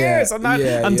immediately. Who cares?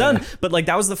 I'm done. But like,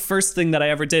 that was the first thing that I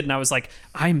ever did. And I was like,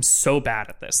 I'm so bad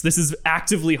at this. This is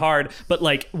actively hard. But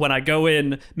like when I go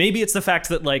in, maybe it's the fact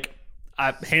that like,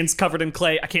 hands covered in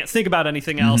clay, I can't think about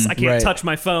anything else. I can't touch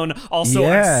my phone. Also,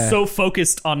 I'm so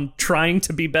focused on trying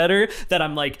to be better that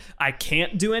I'm like, I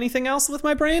can't do anything else with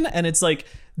my brain. And it's like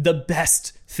the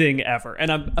best thing ever.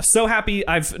 And I'm so happy.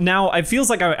 It feels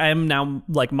like I am now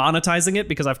like monetizing it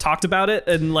because I've talked about it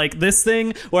and like this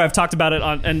thing, or I've talked about it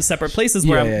in separate places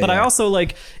where I also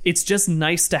like, it's just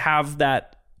nice to have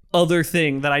that other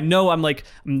thing that I know I'm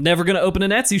never going to open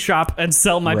an Etsy shop and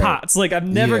sell my pots. Like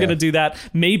I'm never going to do that.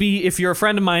 Maybe if you're a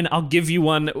friend of mine, I'll give you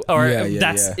one, or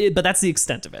that's it, but that's the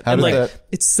extent of it.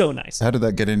 It's so nice. How did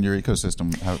that get in your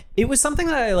ecosystem? It was something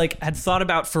that I like had thought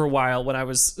about for a while when I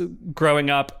was growing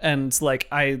up, and like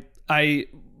I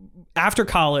after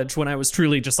college, when I was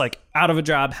truly just like out of a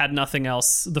job, had nothing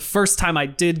else, the first time I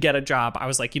did get a job, I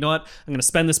was like, you know what? I'm going to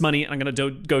spend this money and I'm going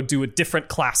to go do a different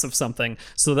class of something.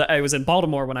 So that I was in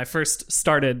Baltimore when I first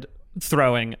started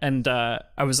throwing, and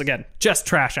I was again just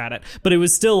trash at it, but it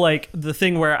was still like the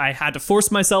thing where I had to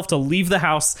force myself to leave the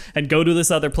house and go to this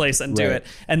other place and do it.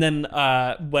 And then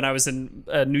when I was in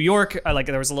New York,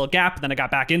 there was a little gap, and then I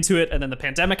got back into it, and then the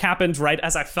pandemic happened right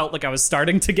as I felt like I was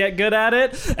starting to get good at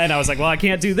it, and I was like, well, I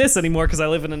can't do this anymore because I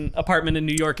live in an apartment in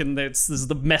New York, and this is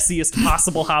the messiest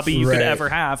possible hobby you could ever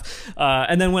have.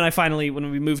 And then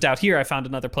when we moved out here, I found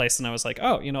another place, and I was like,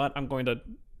 oh, you know what,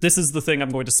 this is the thing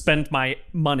I'm going to spend my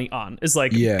money on, is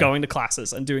like going to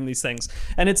classes and doing these things.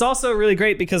 And it's also really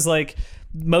great because like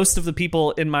most of the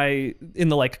people in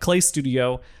the like clay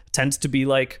studio tend to be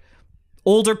like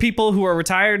older people who are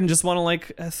retired and just want to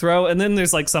like throw. And then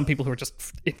there's like some people who are just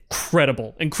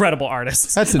incredible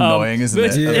artists. That's annoying, isn't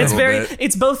it?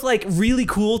 It's both like really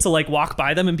cool to like walk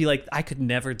by them and be like, I could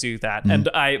never do that.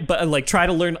 But like try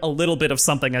to learn a little bit of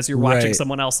something as you're watching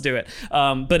someone else do it.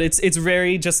 But it's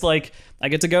very just like, I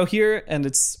get to go here, and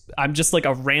I'm just like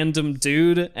a random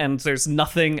dude, and there's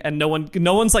nothing, and no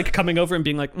one's like coming over and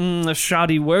being like,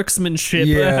 shoddy workmanship.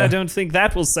 I don't think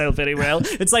that will sell very well.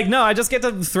 It's like, no, I just get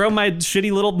to throw my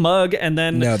shitty little mug and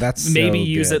then maybe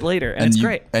use it later, and it's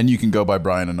great. And you can go by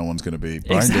Brian, and no one's going to be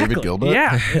Brian David Gilbert.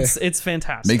 Yeah, it's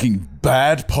fantastic. Making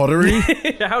bad pottery.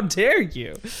 How dare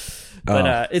you?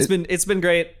 But it's been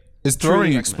great. Is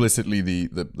throwing explicitly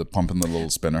the pump and the little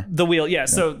spinner? The wheel, yeah.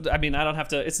 So I mean, I don't have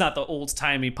to. It's not the old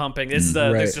timey pumping. It's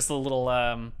there's just a little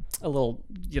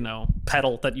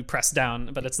pedal that you press down,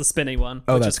 but it's the spinny one.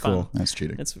 Oh, which that's is fun. cool. That's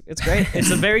cheating. It's great.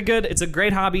 It's a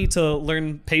great hobby to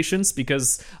learn patience,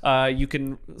 because you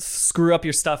can screw up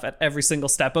your stuff at every single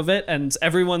step of it, and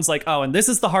everyone's like, oh, and this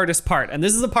is the hardest part, and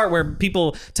this is the part where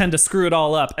people tend to screw it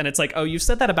all up, and it's like, oh, you've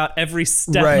said that about every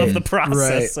step of the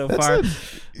process so far.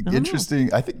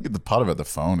 Interesting. I think the part about the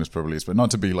phone is probably, but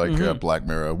not to be like Black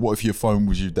Mirror. What if your phone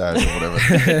was your dad or whatever?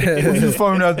 What if your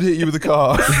phone had to hit you with a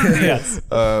car? Yes.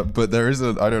 But there is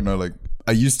I don't know, like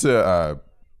I used to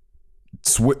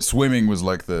swimming was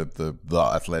like the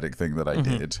athletic thing that I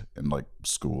did in like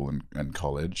school and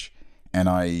college, and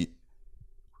I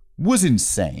was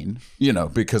insane,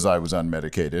 because I was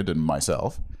unmedicated and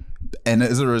myself. And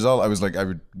as a result, I was like, I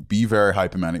would be very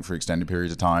hypomanic for extended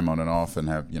periods of time on and off, and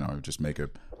have, just make a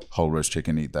whole roast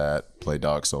chicken, eat that, play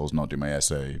Dark Souls, not do my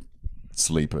essay,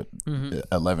 sleep at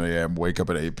 11 a.m., wake up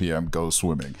at 8 p.m., go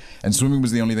swimming. And swimming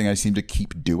was the only thing I seemed to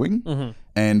keep doing.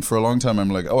 And for a long time, I'm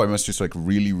like, oh, I must just like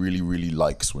really, really, really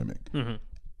like swimming.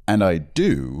 And I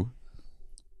do,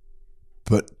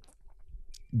 but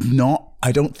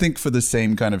I don't think for the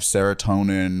same kind of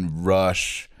serotonin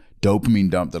rush, dopamine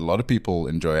dump that a lot of people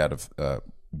enjoy out of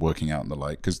working out and the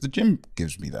like, because the gym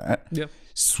gives me that.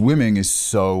 Swimming is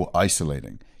so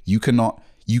isolating. You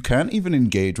you can't even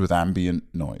engage with ambient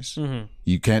noise.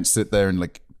 You can't sit there and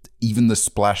like even the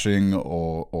splashing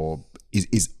or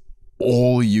is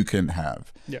all you can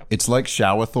have. Yeah. It's like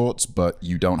shower thoughts, but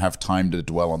you don't have time to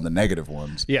dwell on the negative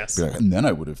ones. Yes. Be like, and then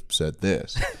I would have said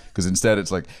this. Because instead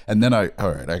it's like, and then all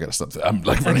right, I gotta stop. I'm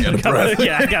like running out of breath.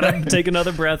 Yeah, I gotta take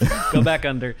another breath, go back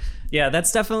under. Yeah,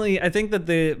 that's definitely, I think that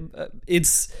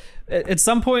it's at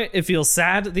some point it feels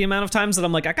sad the amount of times that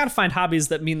I'm like, I gotta find hobbies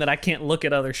that mean that I can't look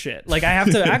at other shit. Like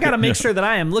I gotta make sure that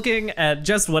I am looking at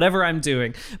just whatever I'm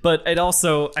doing. But it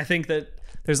also, I think that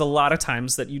there's a lot of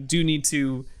times that you do need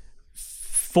to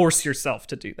force yourself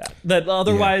to do that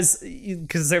otherwise,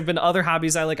 because there have been other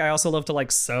hobbies I also love to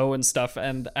like sew and stuff,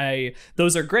 and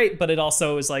those are great, but it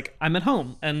also is like I'm at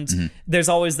home, and there's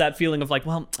always that feeling of like,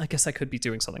 well, I guess I could be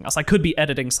doing something else. I could be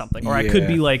editing something, or I could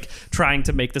be like trying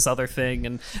to make this other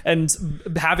thing, and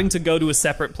having to go to a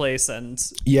separate place and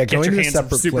get your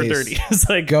hands super dirty. It's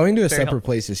like going to a separate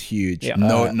place is huge.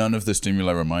 None of the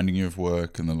stimuli reminding you of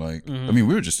work, and then like I mean,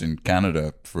 we were just in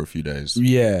Canada for a few days.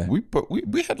 We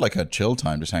had like a chill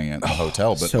time just hanging out in the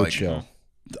hotel, but so like chill.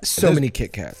 So many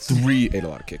Kit Kats. Ate a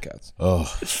lot of Kit Kats.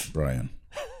 Oh, Brian.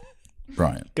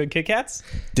 Good Kit Kats?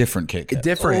 Different Kit Kats.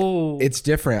 Different. Oh. It's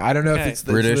different. I don't know if it's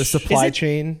the British. supply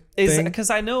chain thing. Because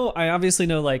I obviously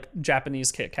know like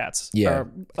Japanese Kit Kats Yeah.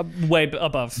 are way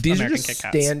above These American are just Kit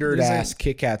Kats. standard ass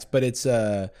Kit Kats, but it's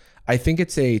I think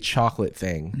it's a chocolate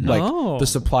thing. Like the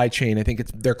supply chain. I think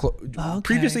they're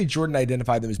previously Jordan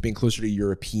identified them as being closer to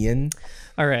European.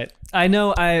 All right. I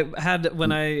know I had,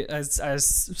 when I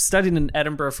studied in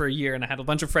Edinburgh for a year, and I had a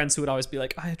bunch of friends who would always be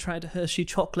like, I tried a Hershey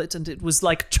chocolate and it was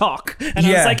like chalk. And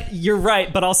I was like, you're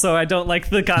right, but also I don't like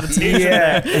the connotation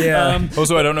there.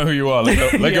 Also, I don't know who you are.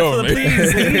 Let go of me.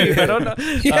 Please leave. I don't know.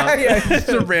 Just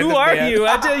a random Who are band. you?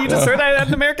 You just heard I had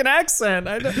an American accent.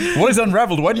 What is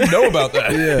Unraveled? Why do you know about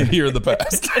that here in the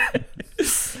past?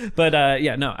 But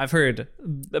no, I've heard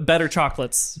better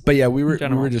chocolates. But yeah, we were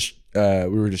just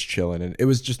chilling, and it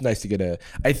was just nice to get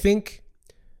I think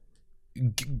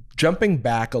jumping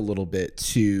back a little bit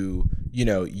to,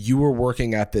 you were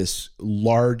working at this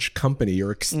large company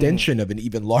or extension of an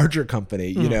even larger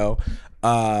company,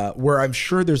 where I'm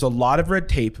sure there's a lot of red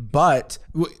tape, but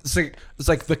it's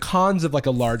like the cons of like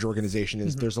a large organization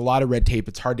is there's a lot of red tape.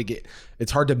 It's hard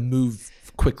to move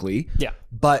quickly. Yeah.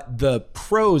 But the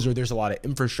pros are there's a lot of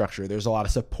infrastructure, there's a lot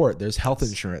of support, there's health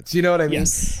insurance. You know what I mean?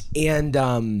 Yes.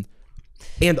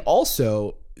 And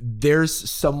also there's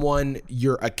someone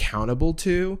you're accountable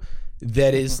to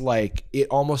that is like, it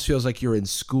almost feels like you're in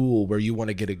school where you want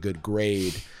to get a good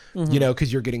grade.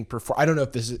 Because you're getting I don't know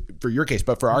if this is for your case,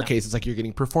 but for our case, it's like you're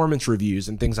getting performance reviews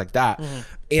and things like that.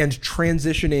 And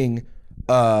transitioning,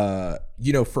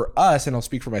 for us, and I'll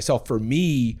speak for myself, for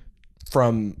me,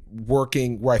 from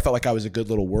working where I felt like I was a good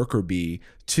little worker bee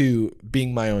to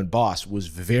being my own boss was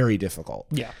very difficult.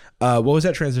 Yeah. What was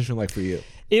that transition like for you?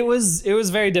 It was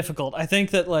very difficult. I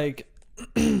think that like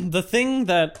the thing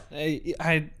that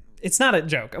it's not a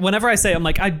joke. Whenever I say I'm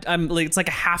like it's like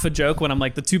a half a joke when I'm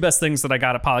like the two best things that I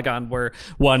got at Polygon were,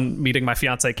 one, meeting my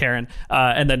fiance Karen,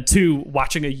 and then two,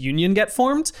 watching a union get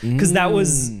formed, because that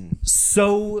was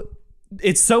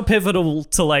it's so pivotal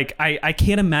to like, I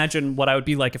can't imagine what I would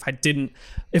be like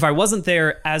if I wasn't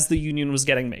there as the union was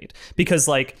getting made, because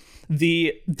like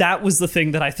that was the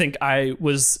thing that I think I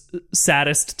was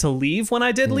saddest to leave when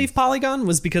I did leave Polygon,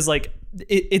 was because like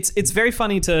it's very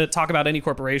funny to talk about any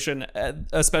corporation,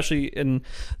 especially in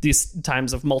these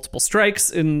times of multiple strikes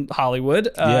in Hollywood,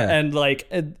 and like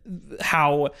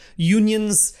how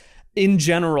unions in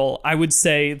general, I would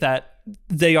say that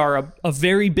they are a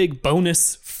very big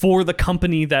bonus for the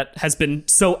company that has been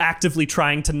so actively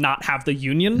trying to not have the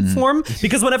union form.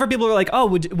 Because whenever people are like, oh,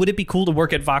 would it be cool to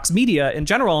work at Vox Media in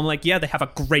general? I'm like, yeah, they have a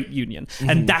great union.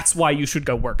 And that's why you should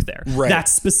go work there. Right.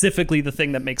 That's specifically the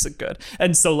thing that makes it good.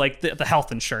 And so like the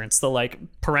health insurance, the like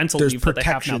parental leave that they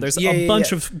have now, there's a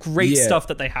bunch of great stuff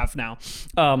that they have now.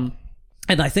 And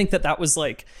I think that was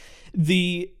like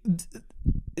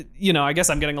I guess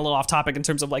I'm getting a little off topic in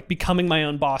terms of like becoming my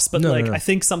own boss, but I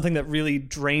think something that really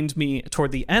drained me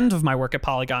toward the end of my work at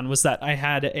Polygon was that I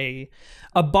had a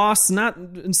boss, not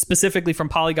specifically from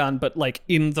Polygon, but like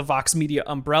in the Vox Media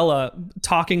umbrella,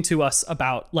 talking to us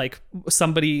about like,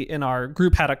 somebody in our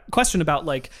group had a question about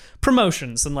like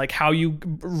promotions and like how you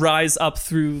rise up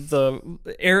through the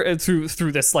air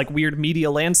through this like weird media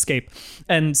landscape.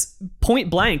 And point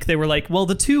blank, they were like, well,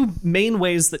 the two main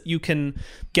ways that you can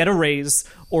get a raise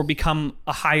or become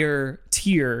a higher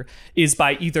tier is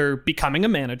by either becoming a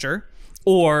manager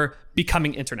or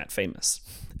becoming internet famous.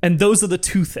 And those are the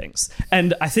two things.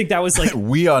 And I think that was like,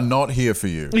 we are not here for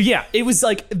you. yeah, it was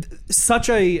like such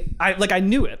I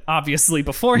knew it obviously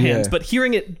beforehand, but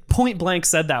hearing it point blank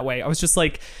said that way, I was just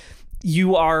like,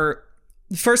 you are,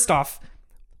 first off,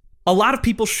 a lot of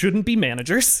people shouldn't be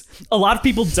managers. A lot of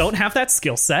people don't have that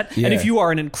skill set. And if you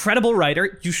are an incredible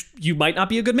writer, you might not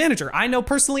be a good manager. I know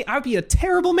personally, I would be a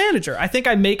terrible manager. I think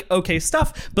I make okay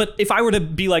stuff. But if I were to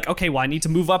be like, okay, well, I need to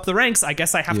move up the ranks, I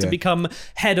guess I have to become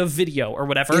head of video or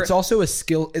whatever. It's also a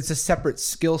skill. It's a separate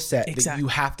skill set that you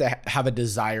have to have a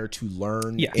desire to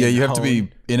learn. Yeah, you have to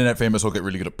be internet famous or get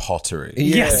really good at pottery.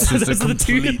 Yes, it's those a are the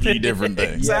two completely different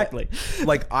thing. Exactly.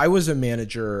 Like I was a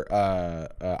manager,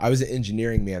 I was an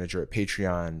engineering manager at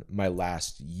Patreon my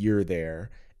last year there,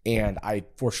 and I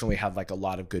fortunately had like a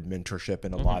lot of good mentorship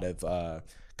and a lot of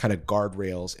kind of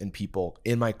guardrails and people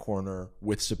in my corner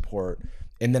with support.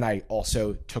 And then I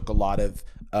also took a lot of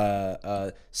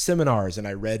seminars, and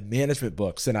I read management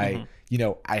books, and I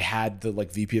had the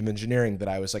like VP of engineering that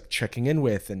I was like checking in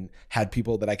with, and had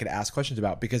people that I could ask questions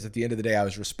about, because at the end of the day I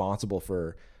was responsible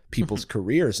for people's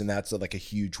careers, and that's like a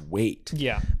huge weight.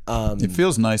 Yeah. It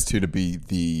feels nice too to be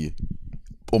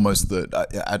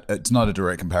it's not a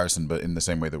direct comparison, but in the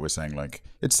same way that we're saying, like,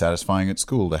 it's satisfying at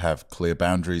school to have clear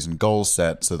boundaries and goals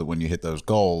set so that when you hit those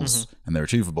goals and they're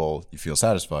achievable, you feel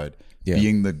satisfied.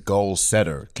 Being the goal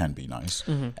setter can be nice,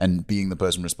 and being the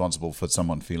person responsible for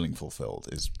someone feeling fulfilled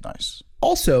is nice.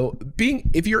 Also,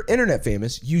 if you're internet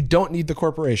famous, you don't need the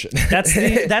corporation. That's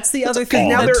the other thing.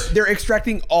 Now they're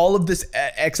extracting all of this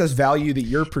excess value that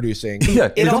you're producing. Yeah,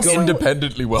 it's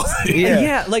independently wealthy.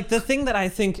 Yeah, like the thing that I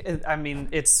think, I mean,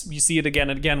 it's, you see it again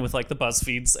and again with like the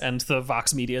BuzzFeeds and the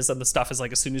Vox Medias and the stuff, is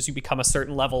like as soon as you become a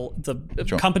certain level, the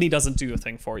company doesn't do a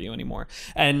thing for you anymore.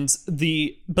 And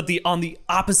on the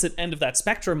opposite end of that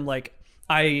spectrum, like,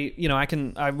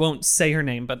 I won't say her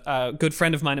name, but a good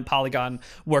friend of mine at Polygon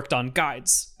worked on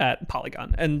guides at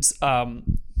Polygon. And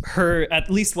her, at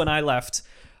least when I left,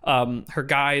 her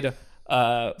guide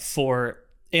for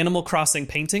Animal Crossing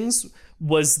paintings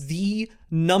was the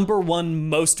 #1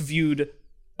 most viewed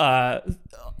of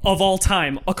all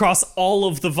time across all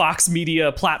of the Vox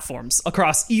Media platforms,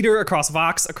 across Eater, across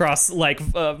Vox, across like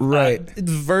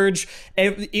Verge.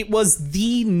 It was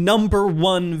the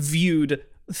 #1 viewed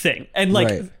thing, and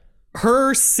like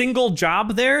her single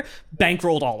job there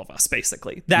bankrolled all of us,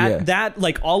 basically. That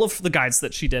like all of the guides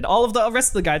that she did, all of the rest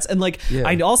of the guides. And like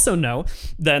I also know,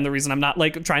 then the reason I'm not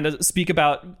like trying to speak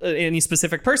about any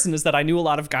specific person is that I knew a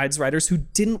lot of guides writers who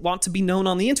didn't want to be known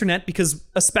on the internet, because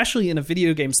especially in a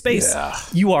video game space,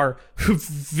 you are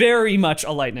very much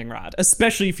a lightning rod,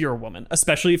 especially if you're a woman,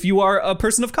 especially if you are a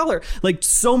person of color. Like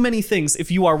so many things,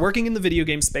 if you are working in the video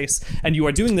game space and you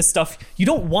are doing this stuff, you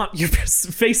don't want your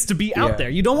face to be out there.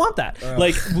 You don't want that.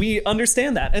 Like, we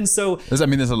understand that. And so there's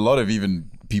a lot of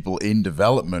even people in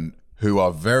development who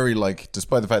are very, like,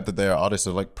 despite the fact that they are artists,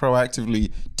 are like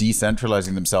proactively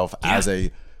decentralizing themselves as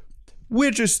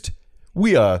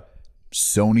we are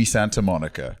Sony Santa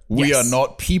Monica. We are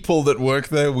not people that work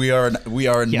there. We are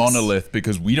in Monolith,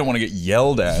 because we don't want to get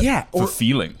yelled at for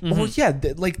feeling. Or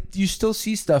like you still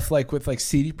see stuff like with like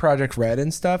CD Projekt Red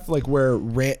and stuff, like where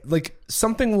like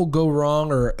something will go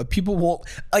wrong, or people won't,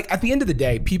 like, at the end of the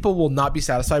day, people will not be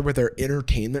satisfied with their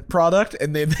entertainment product,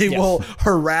 and they will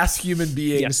harass human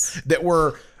beings that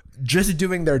were just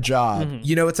doing their job.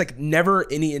 You know, it's like never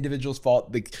any individual's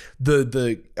fault. Like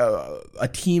a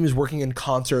team is working in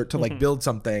concert to like build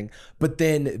something, but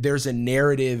then there's a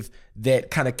narrative that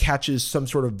kind of catches some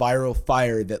sort of viral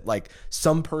fire that like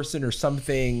some person or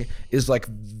something is like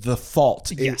the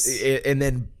fault. And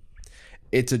then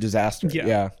it's a disaster.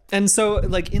 Yeah. And so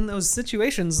like in those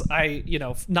situations, I,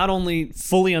 not only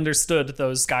fully understood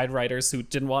those guide writers who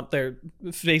didn't want their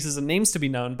faces and names to be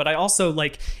known, but I also,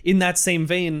 like, in that same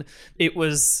vein, it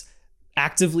was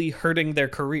actively hurting their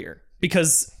career,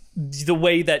 because the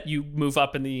way that you move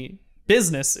up in the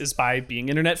business is by being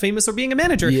internet famous or being a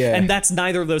manager. And that's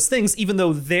neither of those things, even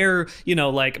though they're,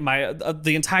 like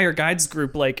the entire guides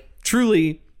group, like,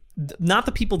 truly not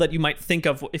the people that you might think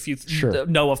of if you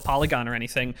know of Polygon or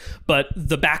anything, but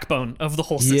the backbone of the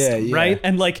whole system, right?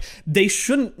 And like, they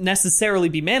shouldn't necessarily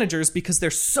be managers because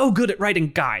they're so good at writing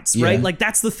guides, right? Like,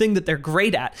 that's the thing that they're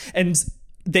great at. And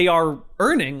they are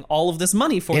earning all of this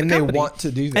money for the company. And they want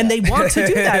to do that. And they want to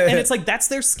do that. And it's like, that's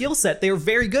their skill set. They're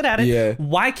very good at it.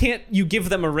 Why can't you give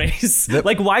them a raise?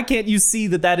 Like, why can't you see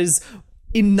that is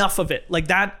enough of it? Like,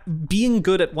 that being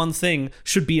good at one thing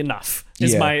should be enough,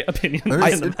 is my opinion.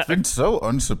 It's been so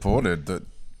unsupported that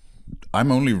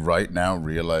I'm only right now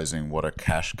realizing what a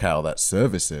cash cow that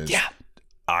service is.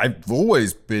 I've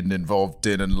always been involved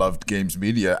in and loved games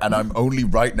media, and I'm only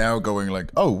right now going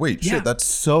like, oh wait, shit, that's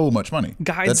so much money.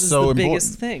 Guides that's is so the important.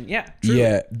 biggest thing. Yeah, truly.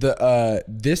 Yeah,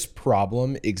 this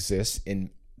problem exists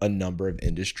in a number of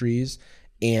industries,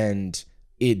 and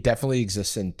it definitely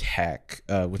exists in tech,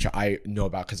 which I know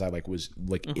about because I was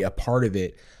a part of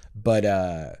it. But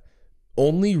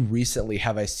only recently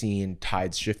have I seen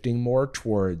tides shifting more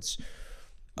towards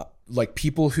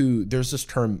people who, there's this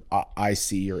term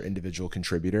IC, or individual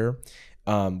contributor,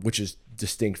 which is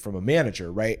distinct from a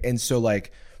manager, right? And so I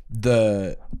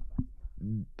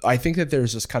think that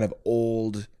there's this kind of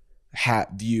old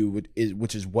hat view,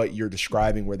 which is what you're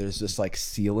describing, where there's this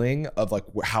ceiling of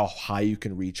how high you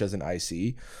can reach as an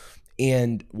IC.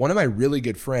 And one of my really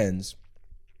good friends,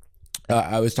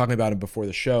 I was talking about him before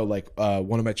the show,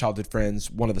 one of my childhood friends,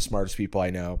 one of the smartest people I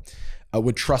know,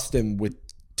 would trust him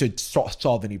to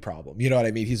solve any problem. You know what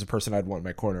I mean? He's a person I'd want in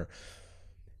my corner.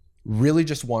 Really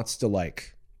just wants to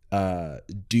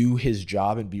do his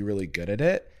job and be really good at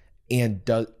it.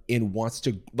 And wants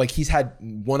to, he's had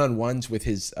one-on-ones with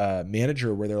his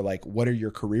manager where they're like, what are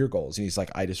your career goals? And he's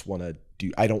like, I just want to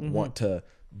do, I don't want to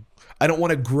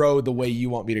grow the way you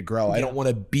want me to grow. Yeah. I don't want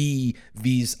to be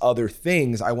these other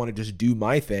things. I want to just do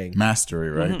my thing. Mastery,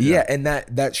 right? Mm-hmm. Yeah. And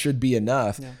that should be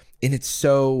enough. Yeah. And it's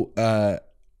so,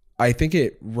 I think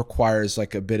it requires a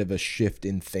bit of a shift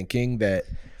in thinking that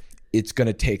it's going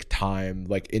to take time,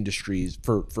 industries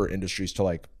for industries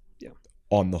to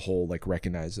on the whole,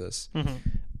 recognize this.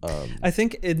 Mm-hmm. I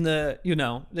think in the,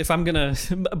 if I'm going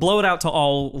to blow it out to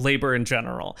all labor in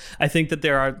general, I think that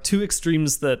there are two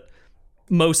extremes that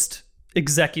most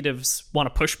executives want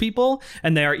to push people,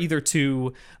 and they are either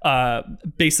to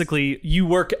basically, you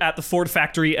work at the Ford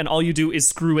factory and all you do is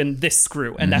screw in this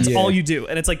screw, and that's all you do,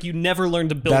 and it's you never learn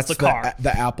to build the car.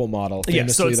 The Apple model,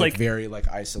 famously, so it's very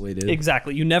isolated.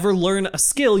 Exactly, you never learn a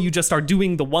skill, you just are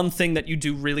doing the one thing that you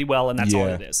do really well, and that's all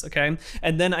it is. Okay,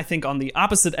 and then I think on the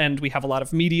opposite end we have a lot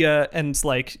of media and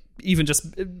even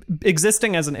just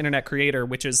existing as an internet creator,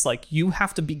 which is you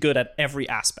have to be good at every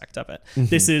aspect of it. Mm-hmm.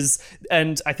 This is,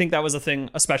 and I think that was a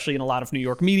thing, especially in a lot of New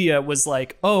York media, was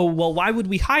oh, well, why would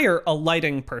we hire a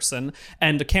lighting person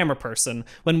and a camera person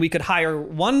when we could hire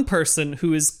one person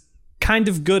who is kind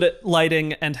of good at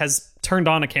lighting and has turned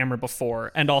on a camera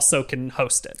before and also can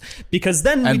host it, because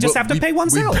then we just have to pay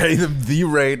one salary. We pay them the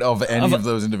rate of any of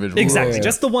those individuals. Exactly,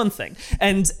 just the one thing.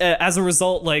 And as a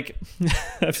result, I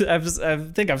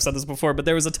think I've said this before, but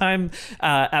there was a time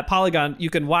at Polygon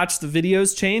you can watch the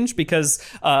videos change because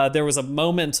there was a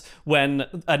moment when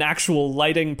an actual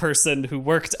lighting person who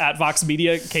worked at Vox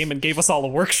Media came and gave us all a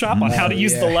workshop on how to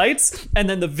use the lights, and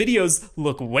then the videos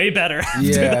look way better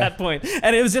after that point.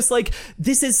 And it was just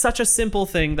this is such a simple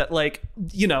thing that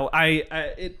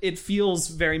it feels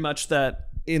very much that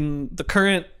in the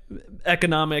current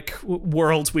economic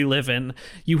world we live in,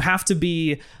 you have to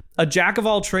be a jack of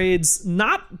all trades,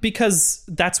 not because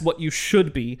that's what you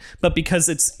should be, but because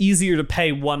it's easier to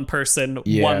pay one person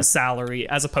one salary,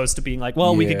 as opposed to being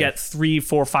we could get 3,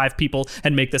 4, 5 people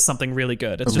and make this something really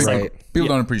good. It's just people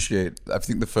don't appreciate. I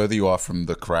think the further you are from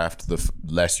the craft, the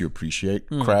less you appreciate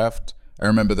craft. I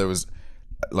remember there was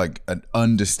an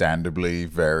understandably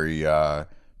very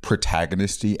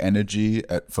protagonist-y energy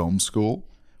at film school,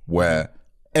 where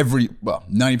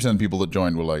 90% of people that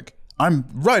joined were I'm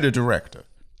writer-director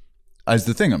as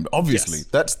the thing. Obviously,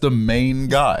 that's the main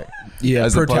guy. Yeah,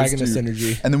 protagonist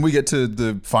energy. And then we get to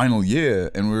the final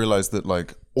year and we realize that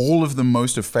all of the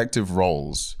most effective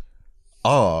roles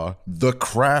are the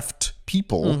craft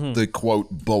people, the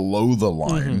quote below the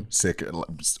line,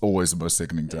 always the most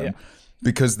sickening term,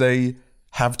 because they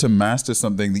have to master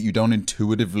something that you don't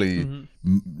intuitively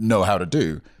know how to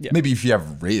do. Yeah. Maybe if you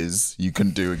have Riz, you can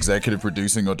do executive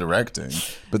producing or directing,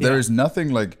 but there is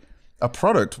nothing a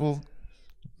product will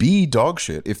be dog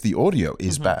shit if the audio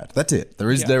is bad. That's it.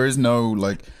 There is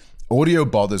no audio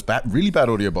bothers, really bad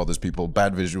audio bothers people,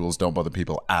 bad visuals don't bother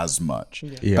people as much.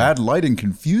 Yeah. Bad lighting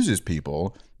confuses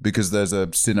people because there's a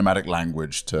cinematic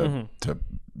language to the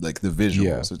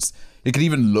visuals. It can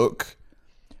even look,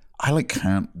 I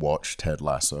can't watch Ted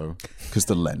Lasso because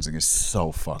the lensing is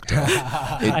so fucked up.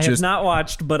 I have not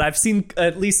watched, but I've seen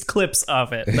at least clips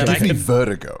of it. It gives me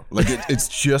vertigo. It's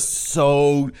just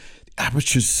so,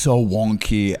 aperture's so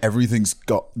wonky. Everything's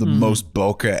got the most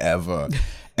bokeh ever.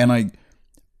 And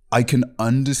I can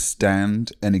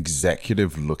understand an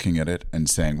executive looking at it and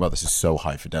saying, well, this is so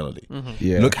high fidelity.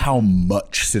 Yeah. Look how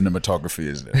much cinematography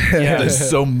is in it. There's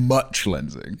so much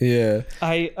lensing. Yeah.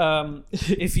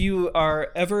 If you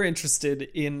are ever interested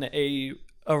in a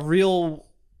real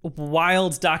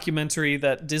wild documentary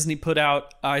that Disney put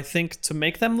out, I think, to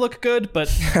make them look good, but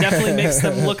definitely makes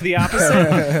them look the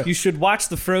opposite. You should watch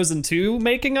the Frozen 2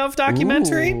 making of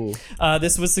documentary.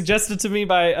 This was suggested to me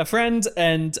by a friend,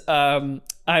 and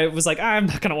I was like, I'm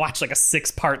not gonna watch like a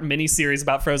 6-part miniseries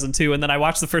about Frozen 2. And then I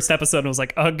watched the first episode and was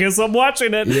like, I guess I'm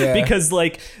watching it, because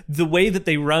like the way that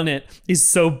they run it is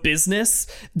so business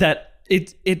that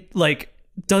it like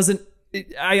doesn't.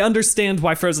 I understand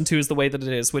why Frozen 2 is the way that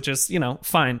it is, which is, you know,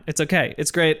 fine. It's okay. It's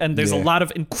great. And there's a lot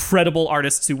of incredible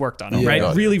artists who worked on it,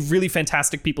 right? Really, really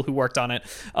fantastic people who worked on it.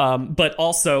 But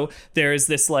also there is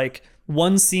this like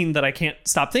one scene that I can't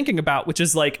stop thinking about, which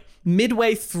is like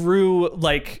midway through,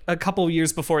 like a couple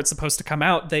years before it's supposed to come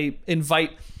out, they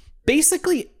invite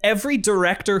basically every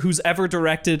director who's ever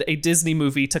directed a Disney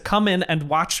movie to come in and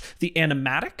watch the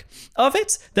animatic of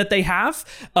it that they have.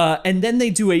 And then they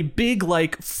do a big,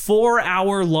 like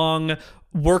 4-hour long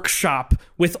workshop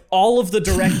with all of the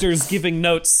directors giving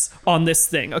notes on this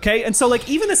thing. Okay. And so like,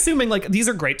 even assuming like these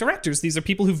are great directors, these are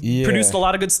people who've produced a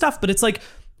lot of good stuff, but it's like,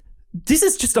 this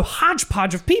is just a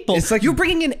hodgepodge of people. It's like you're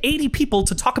bringing in 80 people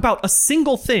to talk about a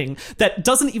single thing that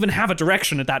doesn't even have a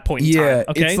direction at that point in time.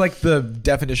 Okay? It's like the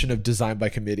definition of design by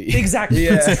committee. Exactly.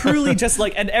 It's truly just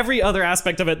like, and every other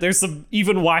aspect of it, there's some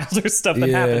even wilder stuff that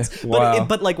happens.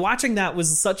 But like watching that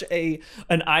was such an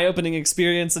eye-opening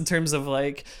experience in terms of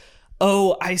like,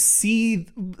 oh, I see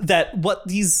that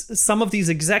some of these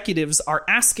executives are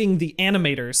asking the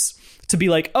animators to be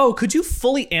like, oh, could you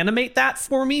fully animate that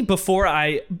for me before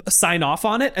I sign off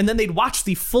on it? And then they'd watch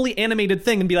the fully animated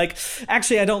thing and be like,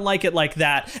 actually, I don't like it like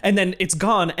that. And then it's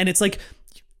gone. And it's like,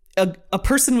 a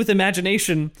person with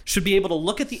imagination should be able to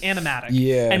look at the animatic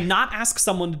and not ask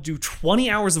someone to do 20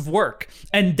 hours of work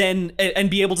and then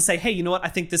be able to say, hey, you know what? I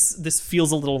think this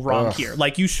feels a little wrong here.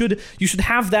 Like you should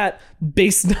have that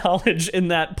base knowledge in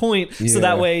that point. So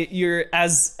that way you're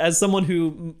as someone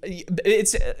who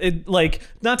like,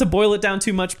 not to boil it down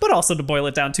too much, but also to boil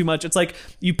it down too much. It's like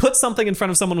you put something in front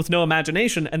of someone with no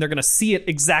imagination and they're going to see it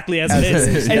exactly as it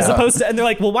is. As opposed to, and they're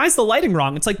like, well, why is the lighting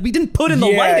wrong? It's like, we didn't put in the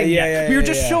lighting yet. We were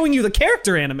just showing you the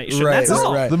character animation. That's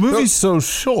all. The movie's so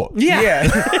short.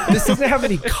 This doesn't have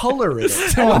any color in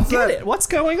it. I don't get it. What's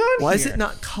going on Why here? is it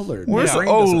not colored? Where's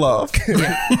Olaf?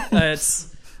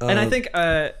 And I think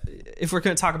if we're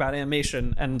going to talk about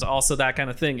animation and also that kind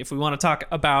of thing, if we want to talk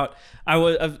about, I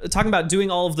was talking about doing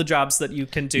all of the jobs that you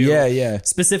can do.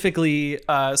 Specifically,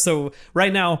 so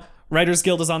right now, Writers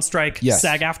Guild is on strike.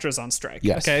 SAG-AFTRA is on strike.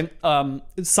 Okay.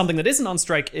 Something that isn't on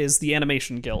strike is the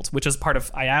Animation Guild, which is part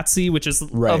of IATSE, which is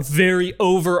a very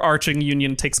overarching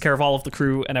union, takes care of all of the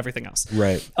crew and everything else.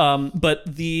 But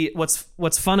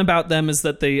what's fun about them is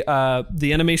that the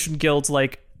Animation Guild,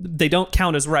 like, they don't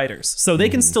count as writers, so they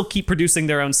can still keep producing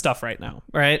their own stuff right now,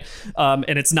 right? And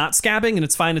it's not scabbing, and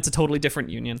it's fine. It's a totally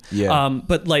different union.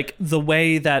 But like the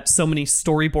way that so many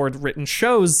storyboard written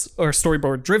shows or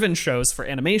storyboard driven shows for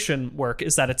animation work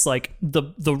is that it's like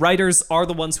the writers are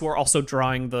the ones who are also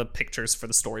drawing the pictures for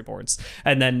the storyboards,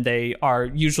 and then they are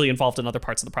usually involved in other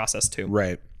parts of the process too.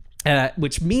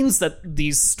 Which means that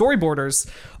these storyboarders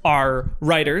are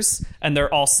writers, and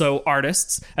they're also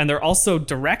artists, and they're also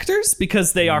directors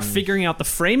because they are figuring out the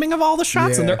framing of all the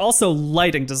shots, and they're also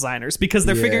lighting designers because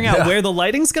they're figuring out where the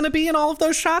lighting's going to be in all of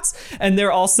those shots, and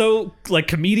they're also like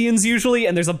comedians usually,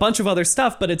 and there's a bunch of other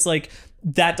stuff, but it's like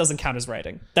that doesn't count as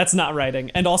writing. That's not writing,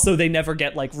 and also they never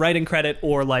get like writing credit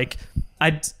or like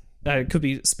I could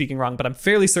be speaking wrong, but I'm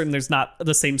fairly certain there's not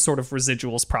the same sort of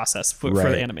residuals process for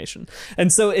the animation.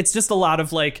 And so it's just a lot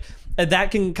of like,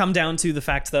 that can come down to the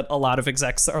fact that a lot of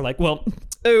execs are like, well,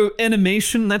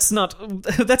 animation, that's not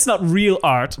real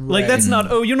art. Like that's not,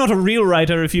 you're not a real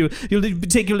writer if you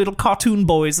take your little cartoon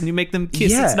boys and you make them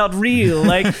kiss. It's not real.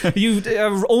 Like you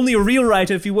are only a real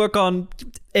writer if you work on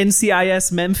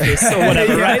NCIS Memphis or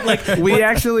whatever, right? Like we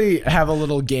actually have a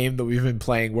little game that we've been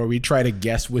playing where we try to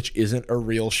guess which isn't a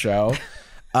real show.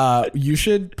 You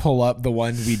should pull up the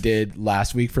one we did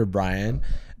last week for Brian,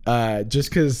 just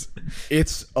because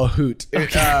it's a hoot.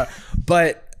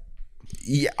 But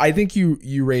yeah, I think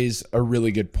you raise a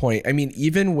really good point. I mean,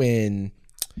 even when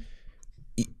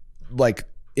like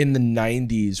in the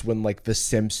 90s when like The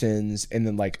Simpsons and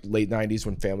then like late 90s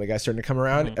when Family Guy started to come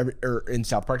around or in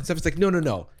South Park and stuff, it's like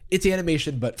no, it's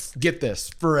animation, but get this,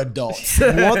 for adults.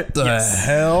 What the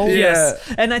hell?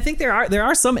 And I think there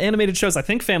are some animated shows. I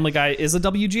think Family Guy is a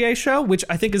WGA show, which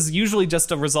I think is usually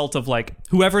just a result of like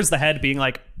whoever's the head being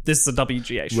like, this is a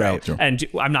WGA show, and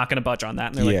I'm not going to budge on that.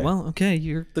 And they're like, well, okay,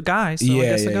 you're the guy, so I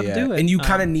guess I got to do it. And you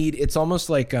kind of need, it's almost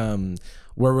like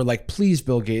where we're like, please,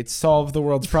 Bill Gates, solve the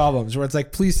world's problems. Where it's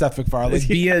like, please, Seth MacFarlane, like,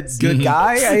 be a good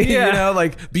guy, you know,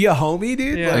 like, be a homie,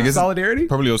 dude. Yeah. Like, I guess solidarity.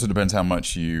 Probably also depends how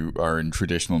much you are in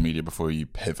traditional media before you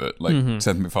pivot. Like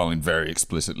Seth MacFarlane, very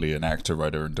explicitly an actor,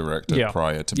 writer, and director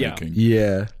prior to making.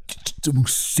 Yeah. The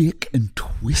most sick and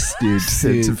twisted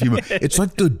sense of humor. It's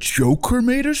like the Joker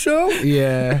made a show?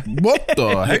 Yeah. What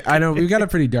the heck? I know we've got a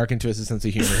pretty dark and twisted sense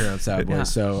of humor here on Sad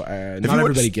Boys, so not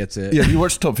everybody gets it. Yeah, have you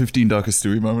watched Top 15 Darkest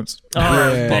Stewie Moments? Oh,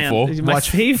 Yeah. man. Buffalo. My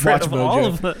favorite watch of all Mojo.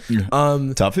 of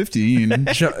them. Top 15.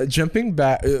 Jumping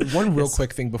back, one real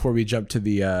quick thing before we jump to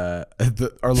the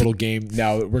our little game.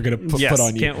 Now we're gonna put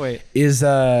on you. Can't wait. Is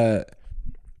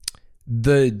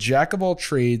the jack of all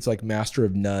trades, like master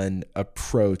of none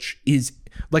approach is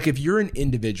like, if you're an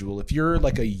individual, if you're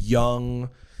like a young,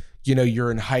 you know, you're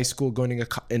in high school going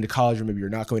into college, or maybe you're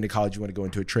not going to college, you want to go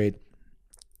into a trade,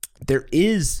 there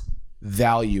is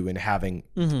value in having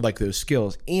like those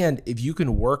skills. And if you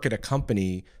can work at a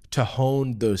company to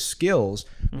hone those skills,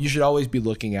 you should always be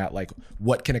looking at like,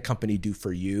 what can a company do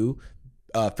for you,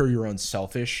 for your own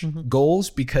selfish goals,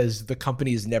 because the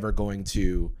company is never going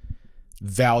to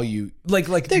value like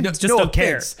They just don't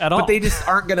care at all. But they just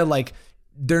aren't gonna like,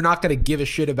 they're not gonna give a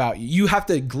shit about you. You have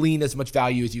to glean as much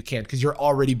value as you can because you're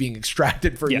already being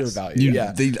extracted for your value.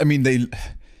 They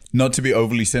not to be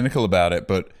overly cynical about it,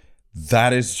 but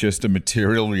that is just a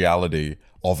material reality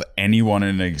of anyone in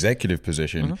an executive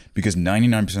position, because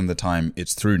 99% of the time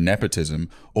it's through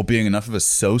nepotism or being enough of a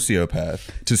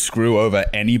sociopath to screw over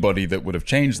anybody that would have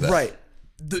changed that. Right.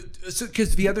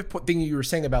 Because the other thing you were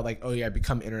saying about like, oh yeah,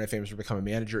 become internet famous or become a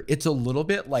manager, it's a little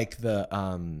bit like the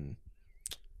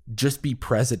just be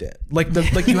president. Like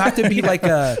you have to be like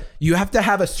you have to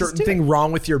have a certain thing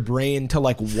wrong with your brain to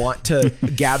like want to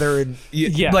gather and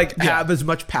have as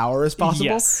much power as possible.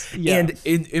 Yes. Yeah.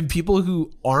 And people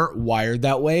who aren't wired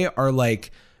that way are like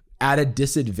at a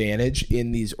disadvantage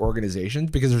in these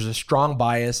organizations, because there's a strong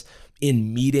bias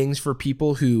in meetings for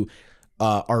people who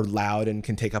are loud and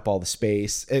can take up all the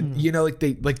space. And you know,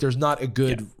 like there's not a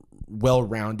good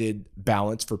well-rounded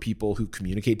balance for people who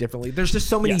communicate differently. There's just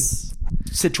so many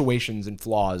situations and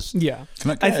flaws. Yeah.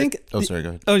 I think. Oh, sorry. Go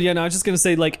ahead. Oh yeah, no, I was just gonna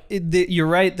say, like, you're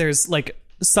right. There's like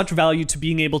such value to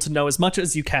being able to know as much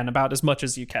as you can about as much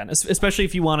as you can, especially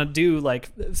if you want to do like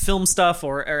film stuff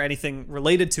or anything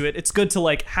related to it. It's good to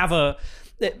like have a,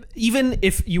 even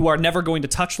if you are never going to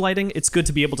touch lighting, it's good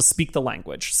to be able to speak the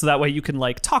language, so that way you can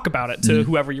like talk about it to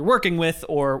whoever you're working with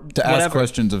or to whatever. ask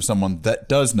questions of someone that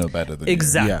does know better than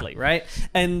exactly, right?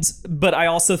 But I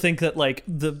also think that like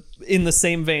in the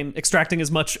same vein, extracting as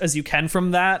much as you can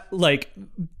from that, like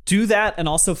do that, and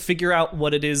also figure out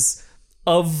what it is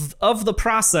of the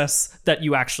process that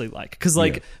you actually like. Because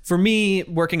like for me,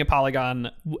 working at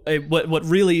Polygon, what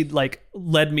really like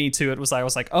led me to it was, I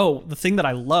was like, oh, the thing that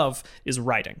I love is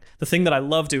writing. The thing that I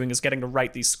love doing is getting to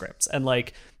write these scripts. And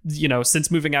like, you know,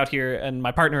 since moving out here, and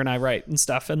my partner and I write and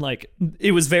stuff, and like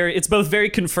it's both very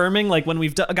confirming. Like when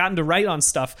we've gotten to write on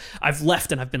stuff, I've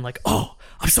left and I've been like, oh,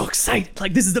 I'm so excited,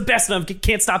 like this is the best, and I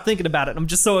can't stop thinking about it. I'm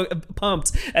just so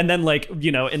pumped. And then like,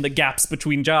 you know, in the gaps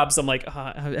between jobs, I'm like,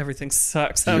 oh, everything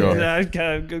sucks. I'm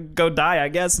gonna go die, I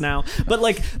guess now. But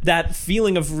like that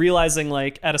feeling of realizing,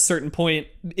 like at a certain point,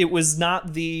 it was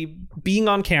not the being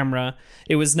on camera,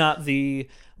 it was not the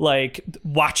like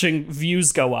watching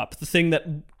views go up. The thing that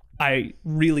I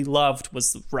really loved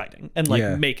was writing and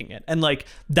like making it, and like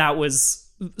that was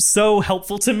so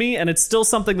helpful to me, and it's still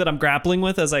something that I'm grappling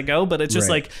with as I go. But it's just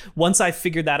like, once I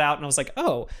figured that out, and I was like,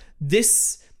 oh,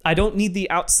 this, I don't need the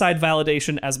outside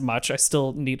validation as much. I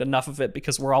still need enough of it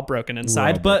because we're all broken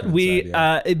inside. But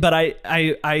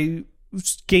I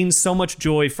gained so much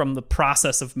joy from the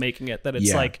process of making it that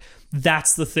it's like,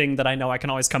 that's the thing that I know I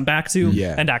can always come back to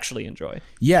and actually enjoy.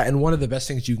 Yeah. And one of the best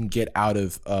things you can get out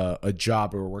of a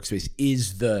job or a workspace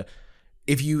is if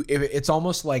it's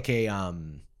almost like a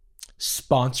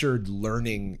sponsored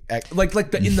learning,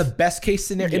 in the best case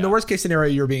scenario. In the worst case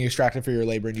scenario, you're being extracted for your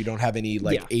labor and you don't have any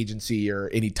agency or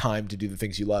any time to do the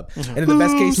things you love. And in the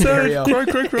best case scenario,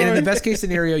 in the best case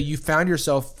scenario, you found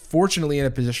yourself fortunately in a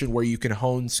position where you can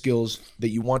hone skills that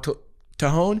you want to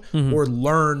hone, or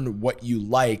learn what you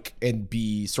like and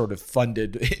be sort of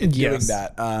funded in doing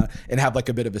that, and have like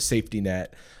a bit of a safety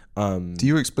net. Do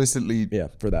you explicitly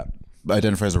for that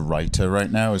identify as a writer right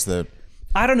now? Is there...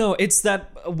 I don't know. It's that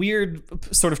weird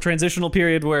sort of transitional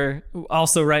period where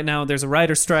also right now there's a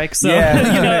writer strike. So, you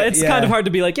know, it's kind of hard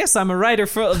to be like, yes, I'm a writer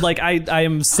for, like, I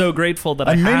am so grateful that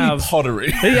I'm mainly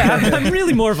pottery. I'm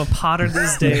really more of a potter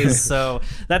these days. So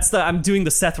I'm doing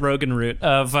the Seth Rogen route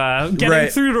of getting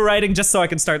through to writing just so I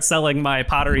can start selling my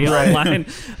pottery online.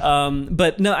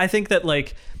 But no, I think that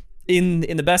like,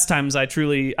 in the best times,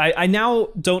 I now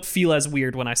don't feel as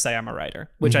weird when I say I'm a writer,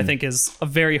 which I think is a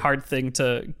very hard thing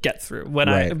to get through. When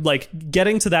I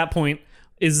getting to that point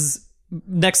is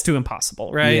next to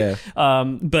impossible, right? Yeah.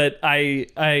 But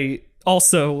I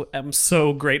also am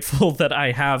so grateful that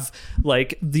I have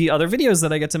like the other videos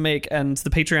that I get to make and the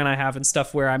Patreon I have and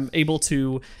stuff where I'm able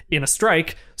to, in a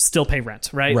strike, still pay rent,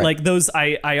 right? Like those,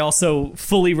 I also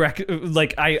fully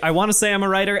I want to say I'm a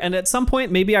writer, and at some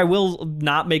point maybe I will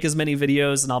not make as many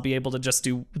videos and I'll be able to just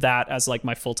do that as like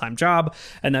my full-time job,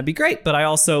 and that'd be great. But I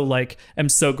also like am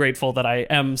so grateful that I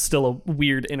am still a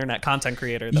weird internet content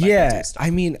creator. That I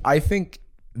mean, I think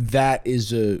that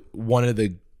is one of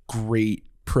the great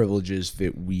privileges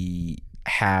that we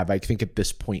have, I think, at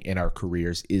this point in our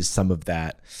careers, is some of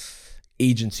that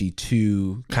agency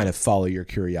to kind of follow your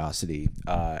curiosity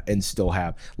and still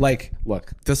have, like,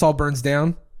 look, this all burns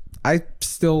down, I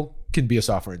still can be a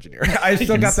software engineer. I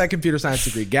still got that computer science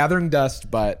degree, gathering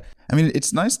dust. But I mean,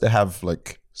 it's nice to have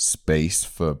like space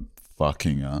for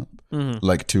fucking up,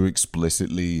 like to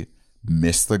explicitly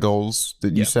miss the goals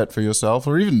that you set for yourself,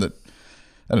 or even that,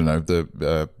 I don't know,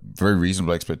 the very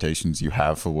reasonable expectations you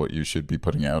have for what you should be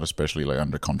putting out, especially like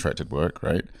under contracted work,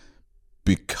 right?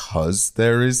 Because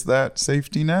there is that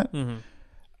safety net.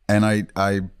 And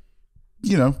I,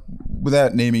 you know,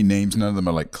 without naming names, none of them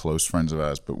are like close friends of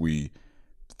ours, but we,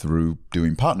 through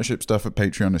doing partnership stuff at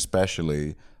Patreon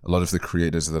especially, a lot of the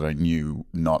creators that I knew,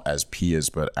 not as peers,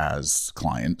 but as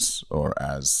clients or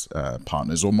as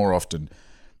partners, or more often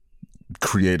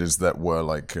creators that were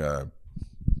like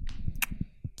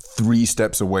 3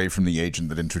 steps away from the agent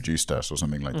that introduced us or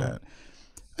something like that.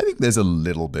 I think there's a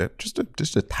little bit, just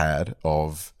a tad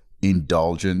of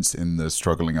indulgence in the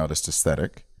struggling artist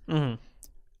aesthetic,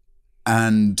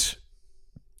 and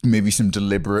maybe some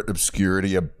deliberate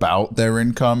obscurity about their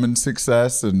income and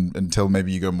success, and until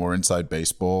maybe you go more inside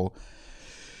baseball,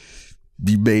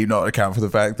 you may not account for the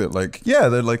fact that, like, yeah,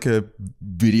 they're like a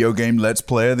video game Let's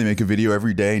Player. They make a video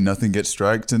every day, nothing gets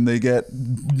striked, and they get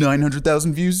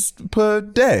 900,000 views per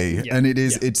day. And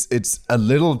it's a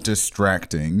little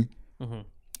distracting.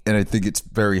 And I think it's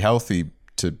very healthy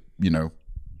to, you know,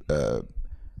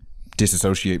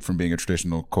 disassociate from being a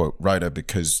traditional, quote, writer,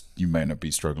 because you may not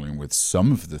be struggling with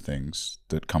some of the things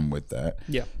that come with that.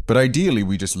 Yeah. But ideally,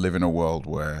 we just live in a world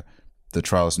where the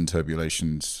trials and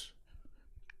tribulations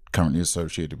currently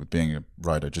associated with being a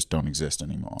writer just don't exist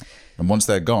anymore. And once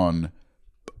they're gone,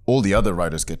 all the other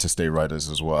writers get to stay writers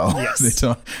as well. Yes.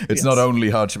 It's not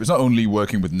only hardship. It's not only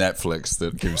working with Netflix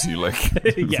that gives you like the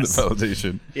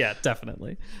validation. Yeah,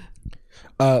 definitely.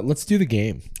 Let's do the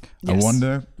game. Yes. I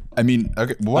wonder. I mean,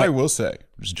 okay, what I will say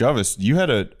is, Jarvis, you had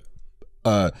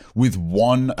with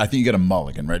one, I think you get a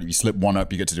mulligan, right? If you slip one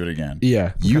up, you get to do it again.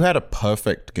 Yeah. You had a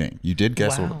perfect game. You did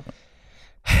guess all of them.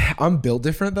 I'm built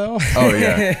different though. Oh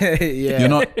yeah.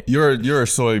 Yeah. You're a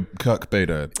soy cuck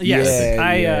beta. Yes.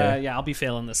 I'll be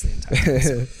failing this the entire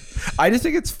time. I just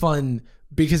think it's fun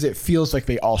because it feels like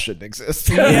they all shouldn't exist.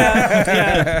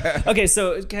 Yeah. Okay,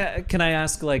 so can I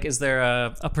ask, like, is there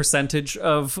a percentage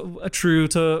of a true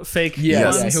to fake ones?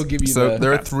 Yeah, he'll give you So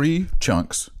there are 3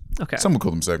 chunks. Okay. Some would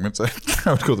call them segments. I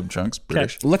would call them chunks.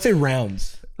 British. Okay. Let's say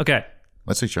rounds. Okay.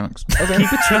 Let's say chunks. Okay.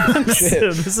 Keep it chunks.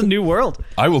 This is a new world.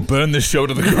 I will burn this show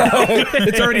to the ground.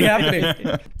 It's already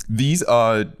happening. These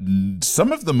are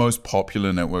some of the most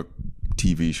popular network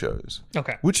TV shows.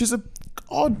 Okay. Which is a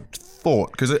odd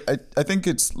thought, because I think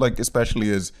it's like,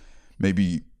 especially as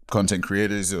maybe content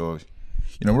creators, or,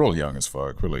 you know, we're all young as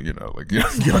fuck. We're like, you know, like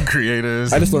young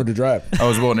creators. I just learned to drive. I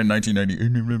was born in 1990.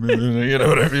 You know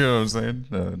what I'm saying?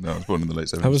 No, I was born in the late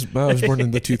 70s. I was born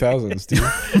in the 2000s, dude.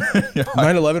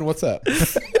 9/11, what's up?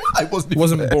 I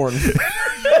wasn't born.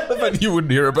 But you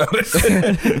wouldn't hear about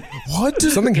it. What?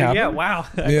 Something happened. Yeah, wow.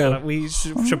 We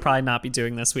should probably not be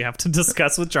doing this. We have to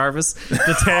discuss with Jarvis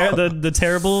the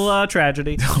terrible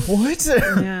tragedy. What?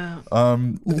 Yeah.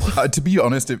 To be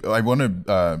honest, if I want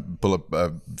to pull up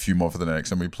a few more for the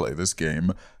next time we play this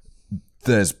game,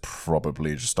 there's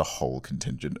probably just a whole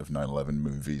contingent of 9/11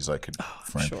 movies I could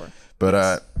frame. Sure.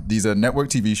 But these are network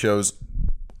TV shows,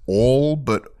 all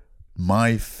but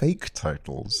my fake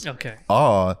titles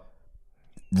are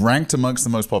ranked amongst the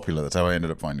most popular. That's how I ended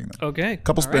up finding them. Okay. A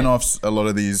couple spin-offs. A lot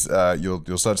of these,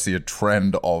 you'll start to see a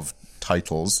trend of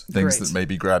titles, things that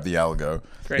maybe grab the algo.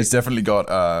 Great. It's definitely got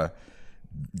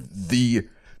the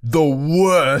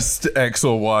worst X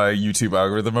or Y YouTube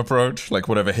algorithm approach, like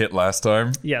whatever hit last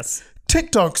time. Yes.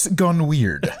 TikTok's gone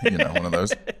weird. You know, one of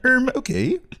those.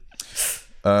 Okay.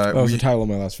 That was the title of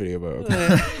my last video,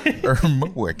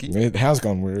 but Wiki. it has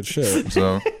gone weird. Shit.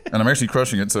 So, and I'm actually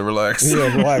crushing it, so relax.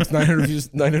 Yeah, relax. 900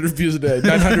 views a day.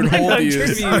 900 whole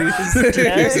views.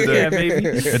 Yeah, baby.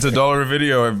 It's $1 a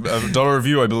video, $1 a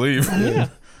view, I believe. Yeah.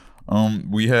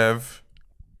 We have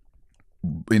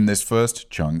in this first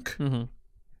chunk.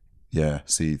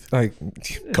 Seethe. Like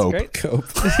Cope. great. cope.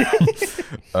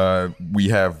 We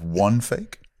have one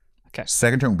fake. Okay.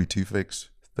 Second turn will be 2 fakes.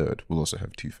 Third, we'll also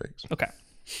have 2 fakes. Okay.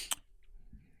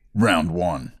 Round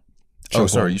 1. Oh,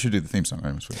 sorry. You should do the theme song. I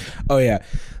almost forgot. Oh yeah.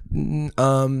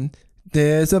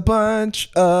 There's a bunch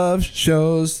of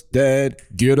shows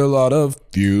that get a lot of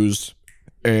views,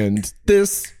 and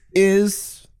this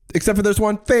is, except for there's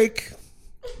one fake.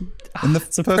 In the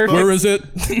It's a first perfect- Where is it?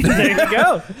 There you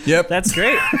go. Yep. That's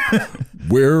great.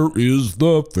 Where is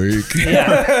the fake?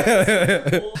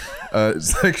 Yeah.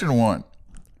 Section 1.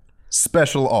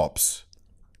 Special Ops.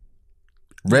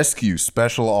 Rescue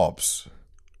Special Ops.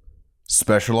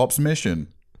 Special Ops Mission.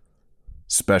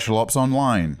 Special Ops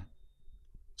Online.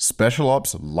 Special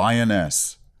Ops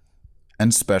Lioness.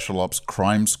 And Special Ops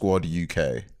Crime Squad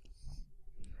UK.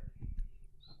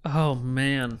 Oh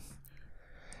man.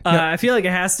 I feel like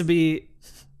it has to be.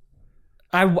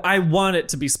 I want it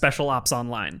to be Special Ops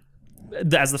Online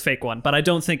as the fake one, but I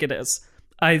don't think it is.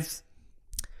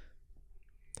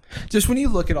 Just when you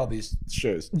look at all these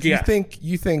shows, do Yeah.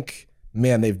 you think,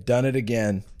 man, they've done it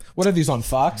again? What are these on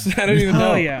Fox? I don't even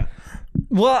know. Oh yeah.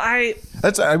 Well, I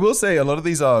will say a lot of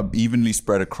these are evenly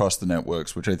spread across the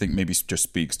networks, which I think maybe just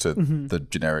speaks to the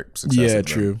generic success. Yeah, of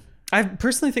them. true. I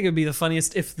personally think it would be the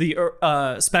funniest if the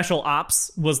Special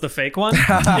Ops was the fake one. If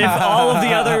all of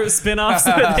the other spin-offs,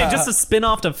 they just a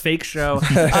spin-off to fake show.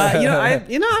 I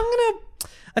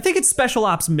think it's Special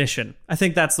Ops Mission. I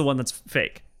think that's the one that's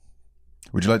fake.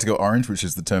 Would you like to go orange, which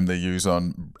is the term they use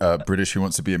on British Who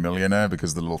Wants to Be a Millionaire,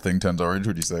 because the little thing turns orange?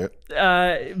 Would you say it?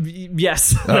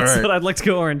 Yes, that's right. what I'd like to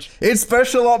go orange. It's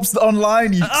Special Ops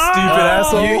Online, you stupid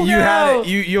asshole. You had it.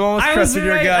 You almost I was trusted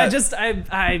your right. gut.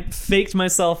 I faked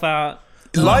myself out.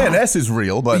 Lioness is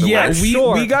real, by the Yeah, way.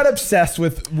 we- we got obsessed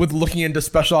with looking into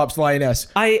Special Ops Lioness.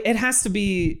 It has to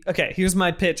be okay. Here's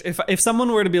my pitch. If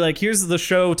someone were to be like, here's the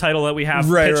show title that we have,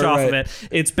 Right, pitch right, off of right. it.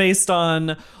 It's based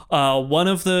on one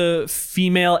of the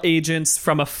female agents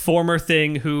from a former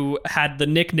thing who had the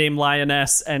nickname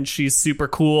Lioness, and she's super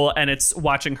cool, and it's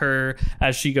watching her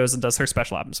as she goes and does her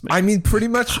special ops mission. I mean, pretty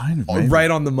much maybe.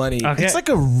 right on the money. Okay. It's like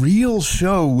a real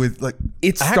show with like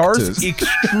It stars actors.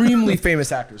 extremely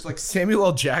famous actors, like Samuel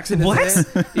L. Jackson. Is What?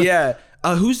 in it. Yeah.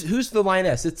 Who's the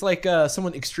Lioness? It's like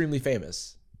someone extremely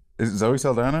famous. Is it Zoe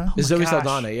Saldana? Is Zoe gosh.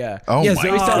 Saldana? Yeah. Oh yeah, my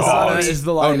Zoe Saldana God. is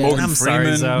the Lioness. Morgan I'm sorry,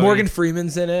 Freeman. Zoe. Morgan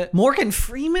Freeman's in it. Morgan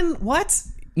Freeman? What?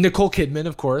 Nicole Kidman,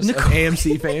 of course, of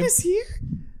AMC fame. Is here?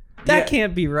 That Yeah.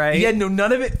 can't be right. Yeah, no,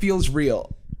 none of it feels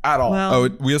real at all. Well, Oh,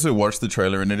 we also watched the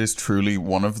trailer, and it is truly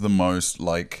one of the most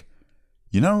like,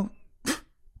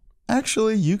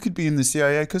 actually, you could be in the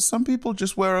CIA because some people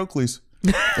just wear Oakleys.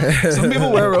 Some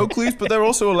people wear Oakleys, but they're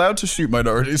also allowed to shoot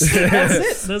minorities. that's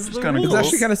it. That's the kinda rules. It's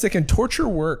actually kind of sick, and torture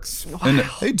works. And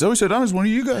hey, Zoe Saldana's one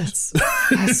of you guys.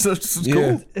 It's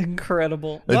cool.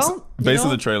 Incredible. It's Well, based on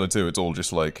the trailer too. It's all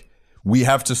just like, we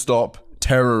have to stop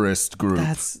terrorist group.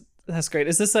 That's great.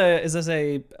 Is this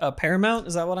a Paramount?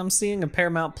 Is that what I'm seeing? A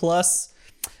Paramount Plus?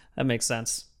 That makes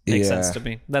sense. Makes Yeah. sense to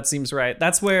me. That seems right.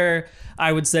 That's where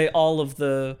I would say all of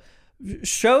the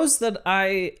shows that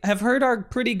I have heard are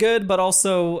pretty good, but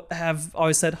also have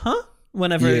always said, huh?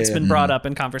 Whenever it's Yeah. been brought up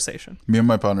in conversation. Me and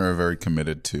my partner are very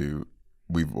committed to.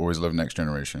 We've always loved Next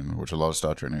Generation. Watch a lot of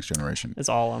Star Trek Next Generation. It's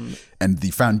all on. And the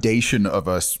foundation of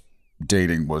us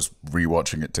dating was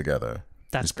rewatching it together.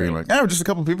 That's just being great. like, just a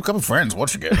couple of people, a couple of friends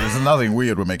watching it. There's nothing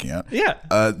weird we're making out. Yeah.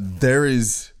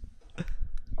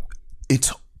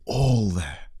 It's all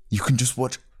there. You can just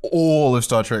watch all of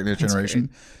Star Trek Next Generation.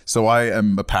 So I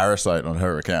am a parasite on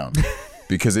her account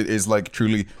because it is like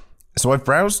truly. So I've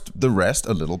browsed the rest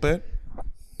a little bit.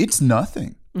 It's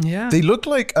nothing. Yeah. They look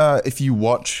like if you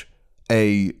watch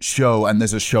a show and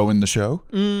there's a show in the show.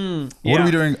 What yeah. are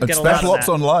we doing? Get a lot Special of Ops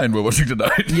that. Online we're watching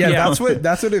tonight. Yeah, Yeah.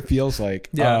 that's what it feels like.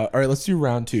 Yeah. All right, let's do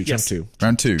round 2. Yes. Jump 2.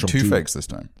 Round 2. Jump 2 2. fakes this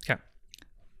time. Okay.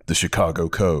 The Chicago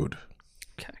Code.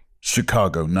 Okay.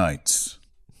 Chicago Knights.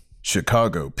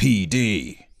 Chicago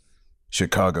PD.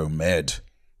 Chicago Med.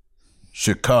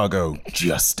 Chicago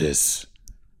Justice.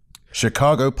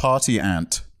 Chicago Party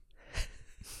Ant.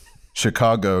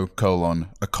 Chicago,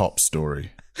 a cop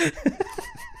story.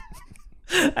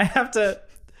 I have to.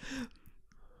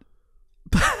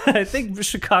 I think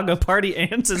Chicago Party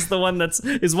Ant is the one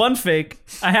is one fake.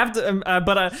 I have to,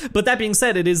 but that being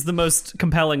said, it is the most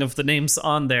compelling of the names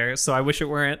on there. So I wish it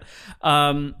weren't.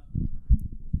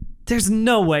 There's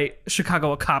no way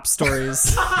Chicago a cop story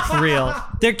is real.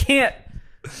 There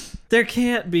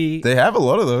can't be. They have a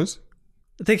lot of those.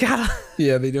 They gotta.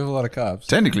 Yeah, they do have a lot of cops.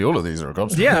 Technically, all of these are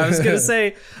cops. Yeah, I was gonna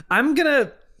say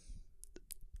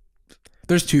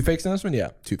There's 2 fakes in this one?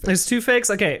 Yeah, 2 fakes. There's 2 fakes.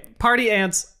 Okay, Party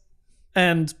Ants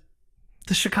and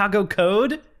the Chicago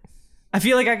Code. I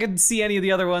feel like I could see any of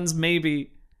the other ones,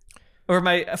 maybe. Or am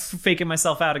I faking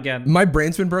myself out again? My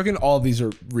brain's been broken. All of these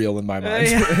are real in my mind.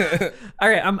 Yeah. All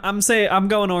right, I'm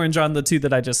going orange on the 2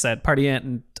 that I just said, Party Ant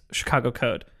and Chicago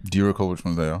Code. Do you recall which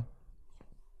ones they are?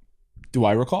 Do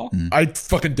I recall? I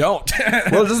fucking don't.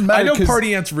 Well, it doesn't matter. I know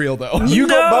Party Ant's real, though. You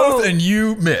got both and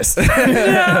you missed.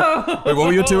 No! Wait, what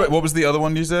were your 2? What was the other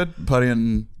one you said? Party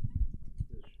and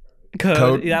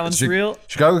Code. That one's real.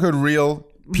 Chicago Code real.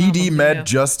 PD, Med, yeah.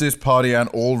 Justice, Party and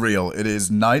all real. It is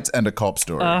Knights and a cop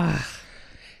story.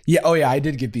 Yeah, oh yeah, I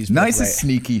did get these. Knights right. is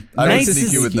sneaky. I Knights was is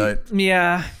sneaky with Knight.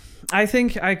 Yeah, I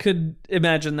think I could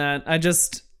imagine that.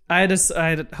 I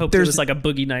had hoped it was like a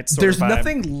Boogie Nights sort There's of vibe.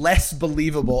 nothing less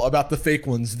believable about the fake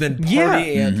ones than Party Yeah.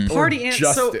 Ant or Party Ant.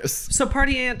 Justice. So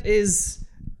Party Ant is,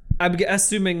 I'm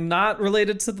assuming, not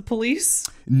related to the police.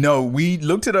 No, we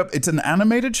looked it up. It's an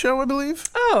animated show, I believe,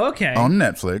 Oh, okay. on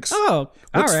Netflix. Oh,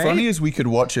 What's all right. funny is we could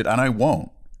watch it and I won't.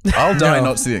 I'll die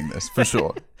not seeing this, for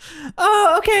sure.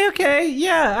 Oh, okay.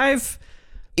 Yeah, I've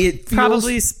It feels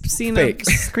probably seen fake. a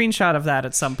screenshot of that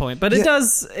at some point, but it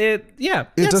does.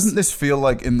 Doesn't this feel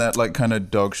like in that like kind of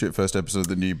dog shit first episode of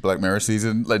the new Black Mirror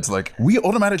season? It's like we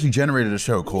automatically generated a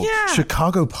show called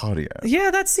Chicago Party Ant. Yeah,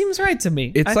 that seems right to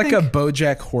me. It's I like think- a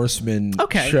BoJack Horseman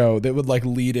Okay. show that would like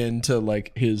lead into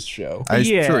like his show. I'm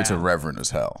Yeah. sure it's irreverent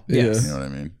as hell. Yes. You know what I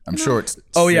mean? I'm sure it's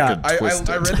Oh sick yeah, and I twisted.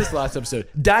 read this last episode.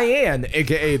 Diane,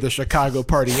 aka the Chicago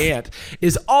Party Ant,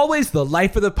 is always the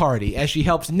life of the party as she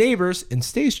helps neighbors and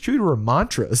stays true to her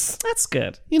mantras. That's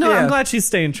good. You know, Yeah. I'm glad she's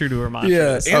staying true to her mantra.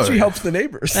 Yeah, and Oh, she yeah. helps the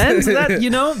neighbors. And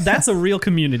that, that's a real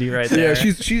community right there. yeah,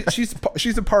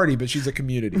 she's a party, but she's a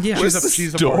community. Yeah. she's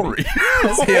a party. Story.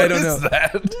 Yeah, I don't know.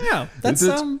 That? Yeah, that's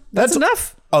It's- that's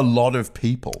enough. A lot of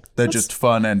people. They're just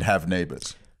fun and have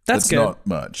neighbors. That's good. Not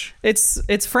much.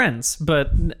 It's Friends,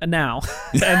 but now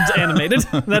and animated.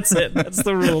 That's it. That's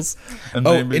the rules. And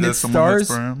Oh, maybe and it there's someone that's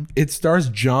stars brown. it stars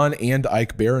John and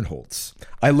Ike Barinholtz.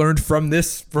 I learned from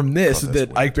this that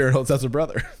weird. Ike Barinholtz has a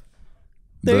brother.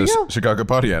 There you The go. Chicago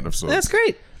Party Ant of sorts. That's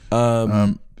great.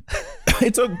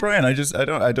 It's okay, Brian.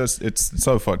 It's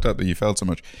so fucked up that you failed so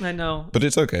much. I know. But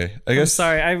it's okay. I I'm guess.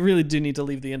 sorry. I really do need to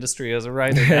leave the industry as a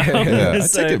writer now. Yeah, I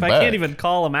So take it if I back. can't even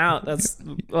call him out, that's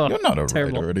You're not a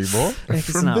terrible. writer anymore. It's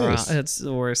From not this. wrong. It's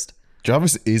the worst.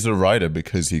 Jarvis is a writer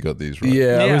because he got these right. Yeah,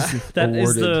 I Yeah, was that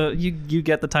is awarded. you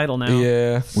get the title now.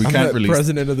 Yeah, We I'm can't the release-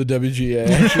 president of the WGA.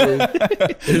 Actually,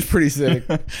 it was pretty sick.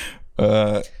 Okay.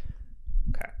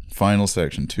 Okay. Final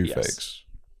section, 2 Yes. fakes.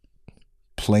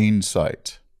 Plain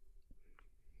sight.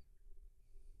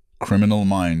 Criminal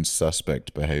minds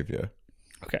suspect behavior.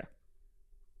 Okay.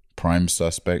 Prime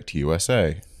suspect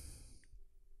USA.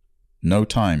 No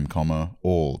time, comma,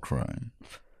 all crime.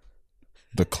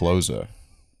 The closer.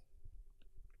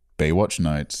 Baywatch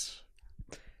Nights.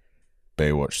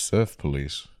 Baywatch Surf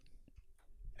Police.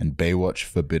 And Baywatch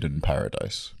Forbidden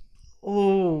Paradise.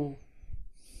 Oh.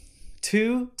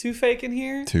 Two fake in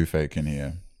here? 2 fake in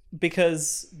here.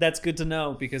 Because that's good to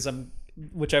know because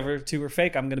whichever 2 are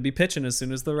fake, I'm going to be pitching as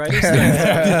soon as the writers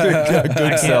start.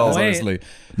 Good sells, wait. honestly.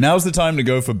 Now's the time to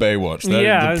go for Baywatch.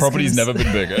 Yeah, I The was property's gonna never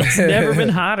been bigger. Never been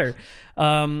hotter.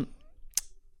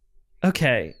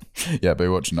 Okay. Yeah,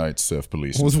 Baywatch Nights, Surf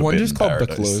Police. and Was one Forbidden just called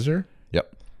Paradise. The Closer?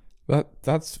 Yep.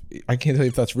 That's I can't tell you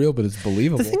if that's real, but it's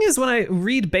believable. The thing is, when I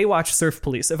read Baywatch Surf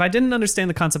Police, if I didn't understand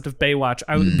the concept of Baywatch,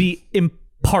 I would be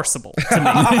imparsible to me.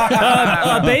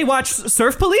 Baywatch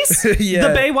Surf Police? Yeah.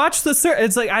 The Baywatch, the surf.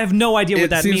 It's like, I have no idea what it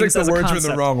that seems means like as the a words are in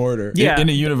concept. the wrong order. Yeah. In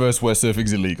a universe where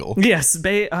surfing's illegal. Yes.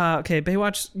 Okay,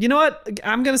 Baywatch. You know what?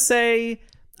 I'm going to say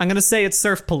it's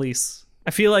Surf Police.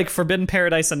 I feel like Forbidden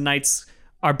Paradise and Nights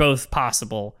are both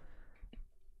possible.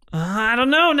 I don't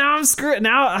know. Now I'm screwed.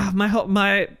 Now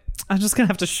I'm just gonna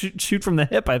have to shoot from the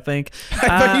hip, I think. I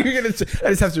thought you were gonna. I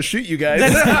just have to shoot you guys. All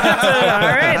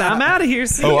right, I'm out of here.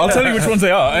 See Oh, ya. I'll tell you which ones they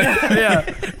are. Yeah,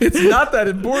 It's not that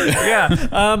important. yeah.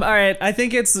 All right, I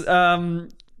think it's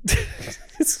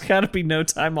it's gotta be No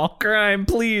Time, All Crime.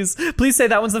 Please say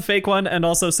that one's the fake one, and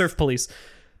also Surf Police.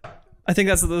 I think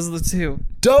those are the two.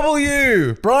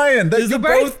 W. Brian,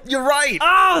 you're right.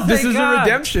 Oh, This is God. a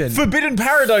redemption. Forbidden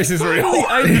Paradise is real.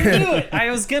 I knew it.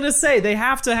 I was gonna say they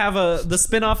have to have the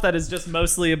spinoff that is just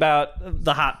mostly about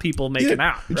the hot people making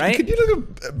out, right? Could you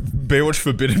look at Baywatch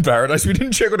Forbidden Paradise? We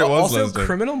didn't check what it was Also, last time.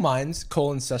 Criminal Minds: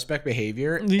 Suspect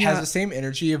Behavior Yeah. has the same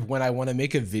energy of when I want to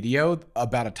make a video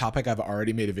about a topic I've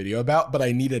already made a video about, but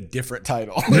I need a different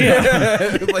title.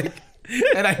 Like,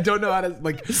 and I don't know how to,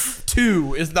 like,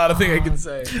 2 is not a thing I can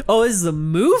say. Oh, this is a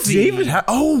movie.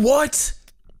 What?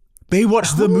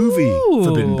 Baywatch the movie.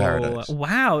 Forbidden Paradise.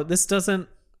 Wow, this doesn't.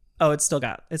 Oh, it's still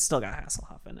got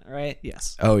Hasselhoff in it, right?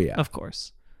 Yes. Oh yeah. Of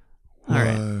course. All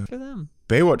right. For them.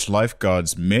 Baywatch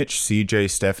lifeguards Mitch, CJ,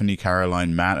 Stephanie,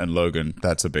 Caroline, Matt, and Logan.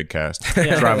 That's a big cast.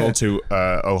 Travel to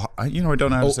I don't know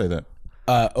how to say that.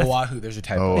 Oahu. There's a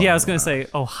typo. Yeah, I was gonna say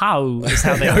Ohio is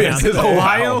how they pronounce it.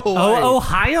 Ohio, Hawaii.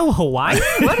 Ohio, Hawaii.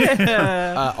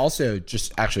 What? Also,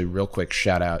 just actually real quick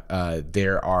shout out.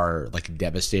 There are like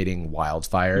devastating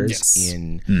wildfires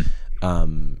in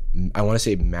I want to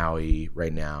say Maui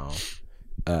right now.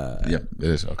 Yeah, it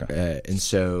is. Okay. And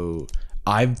so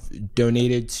I've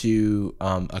donated to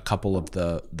a couple of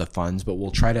the funds, but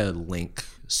we'll try to link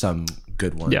some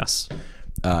good ones. Yes.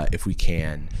 If we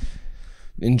can.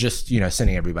 And just,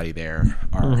 sending everybody there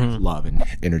our love and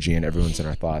energy, and everyone's in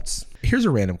our thoughts. Here's a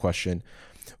random question.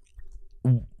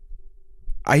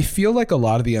 I feel like a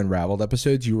lot of the Unraveled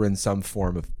episodes, you were in some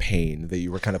form of pain that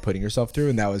you were kind of putting yourself through,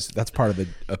 and that's part of the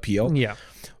appeal. Yeah.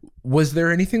 Was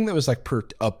there anything that was like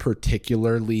a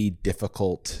particularly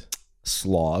difficult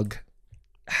slog?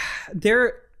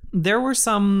 There were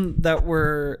some that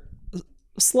were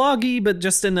sloggy, but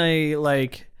just in a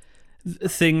like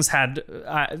things had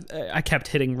I kept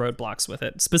hitting roadblocks with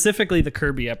it. Specifically, the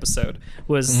Kirby episode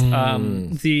was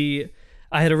I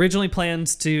had originally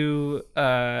planned to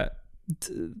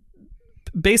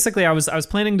basically I was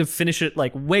planning to finish it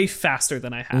like way faster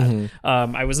than I had.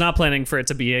 I was not planning for it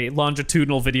to be a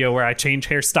longitudinal video where I change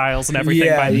hairstyles and everything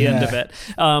by the end of it.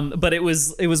 But it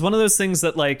was one of those things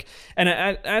that like, and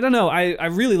I don't know, I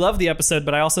really love the episode,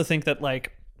 but I also think that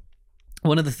like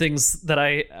one of the things that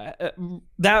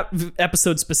that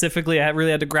episode specifically, I really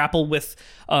had to grapple with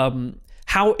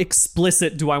how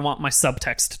explicit do I want my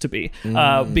subtext to be?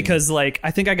 Because like, I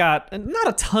think I got not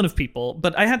a ton of people,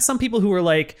 but I had some people who were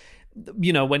like,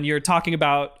 when you're talking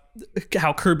about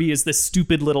how Kirby is this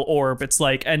stupid little orb, it's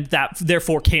like, and that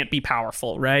therefore can't be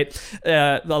powerful, right?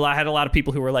 I had a lot of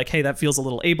people who were like, hey, that feels a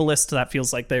little ableist. That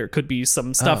feels like there could be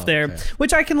some stuff there,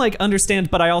 which I can like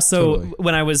understand. But I also,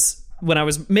 when I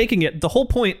was making it, the whole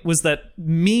point was that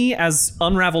me as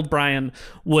Unraveled Brian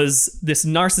was this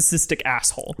narcissistic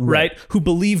asshole, right? Who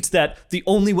believed that the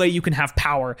only way you can have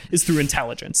power is through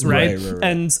intelligence, right?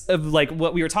 And like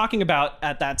what we were talking about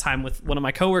at that time with one of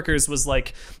my coworkers was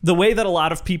like the way that a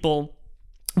lot of people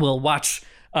will watch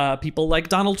people like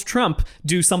Donald Trump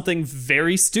do something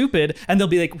very stupid, and they'll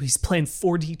be like, well, he's playing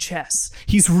 4D chess.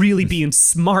 He's really being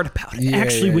smart about it.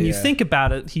 Actually, when you think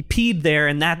about it, he peed there,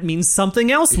 and that means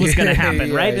something else was going to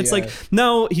happen, right? It's like,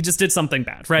 no, he just did something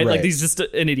bad, right? Like, he's just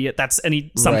an idiot. And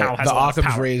he somehow has a lot of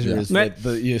Occam's power. razor is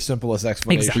the simplest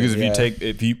explanation.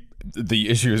 Exactly. Because the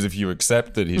issue is if you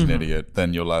accept that he's an idiot,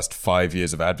 then your last 5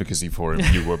 years of advocacy for him,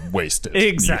 you were wasted.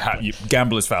 Exactly.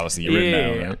 Gambler's fallacy. You're in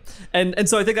now. Right? And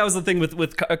so I think that was the thing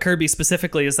with Kirby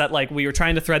specifically, is that like we were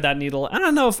trying to thread that needle. I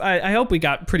don't know if I hope we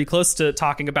got pretty close to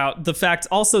talking about the fact.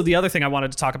 Also, the other thing I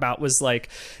wanted to talk about was like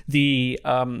the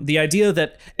idea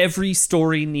that every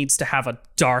story needs to have a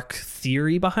dark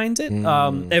theory behind it.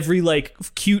 Every like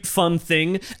cute fun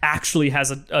thing actually has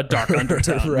a dark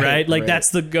undertone, right? Like that's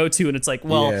the go-to, and it's like,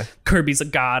 well, Kirby's a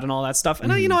god and all that stuff.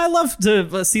 And I love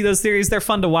to see those theories. They're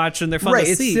fun to watch and they're fun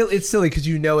to see. It's silly because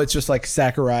it's just like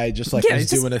Sakurai, just like he's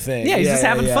doing a thing. Yeah, he's just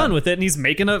having fun with it, and he's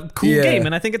making a cool game,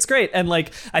 and I think it's great. And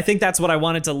like, I think that's what I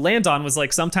wanted to land on, was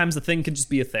like, sometimes a thing can just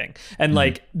be a thing, and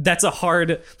like that's a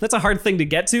hard thing to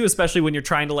get to, especially when you're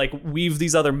trying to like weave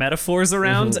these other metaphors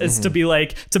around, is to be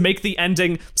like, to make the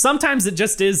ending. Sometimes it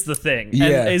just is the thing,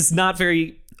 and is not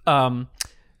very.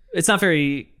 It's not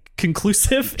very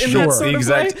conclusive in that sort the of way.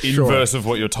 exact inverse of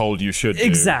what you're told you should do.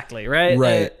 Exactly, right?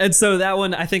 Right. And so that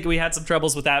one, I think we had some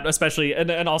troubles with that, especially,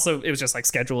 and also it was just like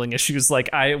scheduling issues. Like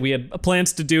we had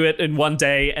plans to do it in one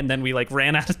day, and then we like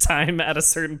ran out of time at a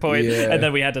certain point, and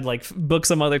then we had to like book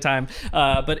some other time.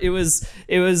 But it was.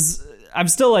 I'm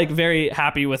still like very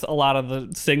happy with a lot of the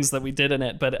things that we did in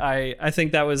it, but I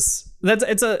think it's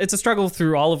a struggle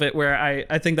through all of it, where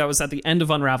I think that was at the end of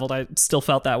Unraveled. I still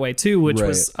felt that way too, which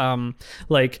was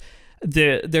like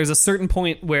there's a certain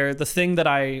point where the thing that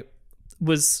I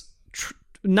was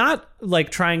not like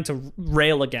trying to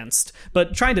rail against,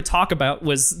 but trying to talk about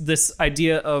was this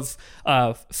idea of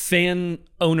fan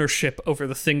ownership over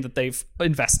the thing that they've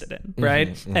invested in,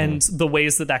 right? And the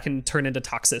ways that can turn into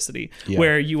toxicity,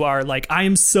 where you are like, I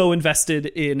am so invested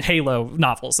in Halo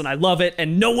novels and I love it,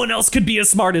 and no one else could be as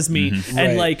smart as me.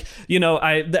 And like, you know,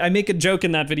 I make a joke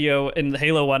in that video in the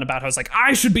Halo one about how I was like,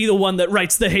 I should be the one that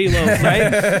writes the Halo,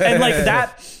 right? And like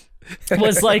that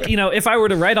was like, you know, if I were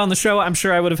to write on the show, I'm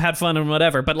sure I would have had fun and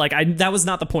whatever, but like that was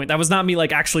not the point. That was not me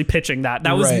like actually pitching that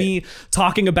was me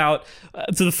talking about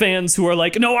to the fans who are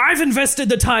like, no, I've invested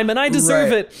the time and I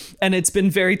deserve it. And it's been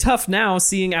very tough now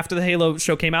seeing after the Halo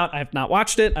show came out. I have not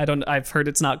watched it. I've heard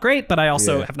it's not great, but I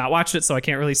also have not watched it, so I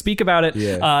can't really speak about it.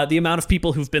 The amount of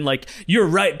people who've been like, you're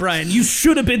right, Brian, you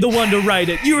should have been the one to write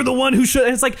it, you're the one who should.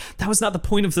 And it's like, that was not the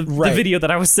point of the video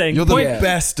that I was saying. You're the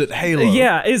best at Halo.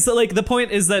 Is like, the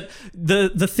point is that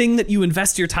the thing that you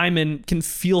invest your time in can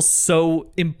feel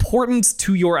so important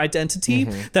to your identity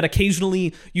that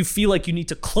occasionally you feel like you need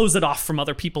to close it off from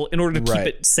other people in order to keep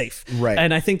it safe.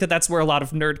 And I think that that's where a lot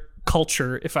of nerd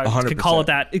culture, if I 100%. Could call it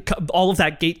that, all of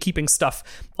that gatekeeping stuff,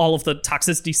 all of the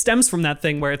toxicity stems from that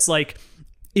thing where it's like,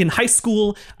 in high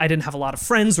school, I didn't have a lot of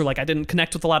friends, or like I didn't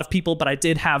connect with a lot of people, but I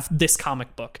did have this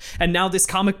comic book. And now this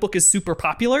comic book is super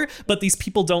popular, but these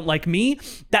people don't like me.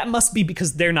 That must be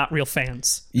because they're not real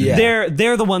fans. Yeah.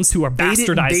 They're the ones who are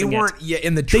bastardizing They weren't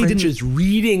in the trenches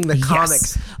reading the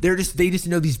comics. They just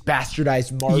know these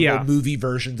bastardized Marvel movie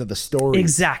versions of the story.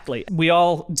 Exactly. We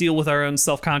all deal with our own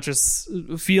self-conscious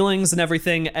feelings and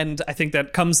everything, and I think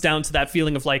that comes down to that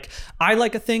feeling of like, I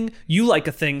like a thing, you like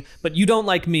a thing, but you don't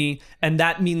like me, and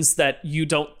that means that you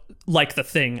don't like the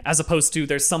thing, as opposed to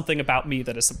there's something about me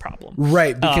that is a problem,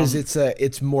 right? Because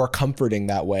it's more comforting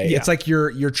that way. It's like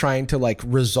you're trying to like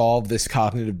resolve this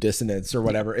cognitive dissonance or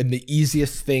whatever, and the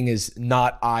easiest thing is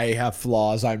not I have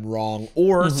flaws, I'm wrong,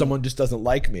 or someone just doesn't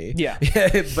like me,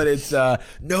 but it's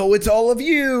no, it's all of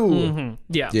you.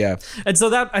 And so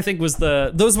that, I think, was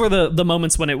those were the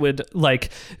moments when it would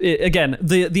like, again,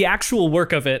 the actual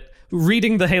work of it.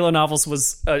 Reading the Halo novels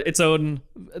was its own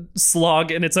slog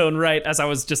in its own right, as I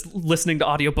was just listening to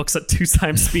audiobooks at 2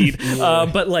 times speed.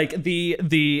 But like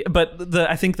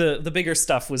I think the bigger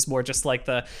stuff was more just like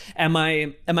am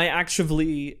I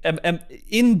actually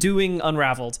in doing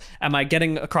Unraveled, am I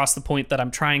getting across the point that I'm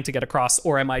trying to get across,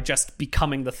 or am I just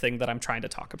becoming the thing that I'm trying to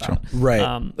talk about? Sure.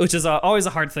 Right. Which is always a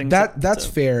hard thing. That's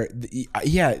fair.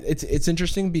 Yeah, it's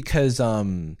interesting because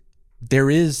there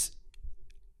is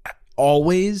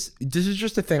always, this is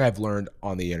just a thing I've learned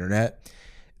on the internet.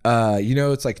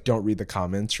 It's like, don't read the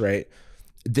comments, right?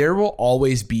 There will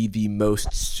always be the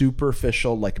most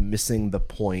superficial, like missing the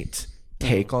point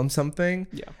take on something.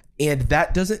 Yeah. And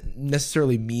that doesn't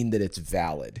necessarily mean that it's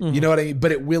valid. You know what I mean?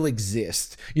 But it will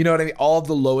exist. You know what I mean? All of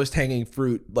the lowest hanging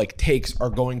fruit like takes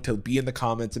are going to be in the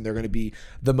comments, and they're going to be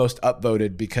the most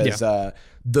upvoted because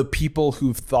the people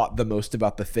who've thought the most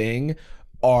about the thing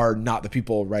are not the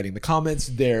people writing the comments.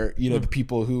 They're, the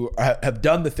people who have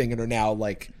done the thing and are now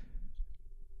like,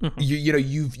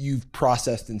 you've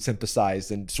processed and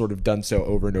synthesized and sort of done so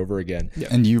over and over again. Yeah.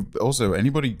 And you also,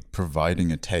 anybody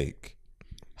providing a take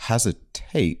has a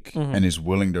take and is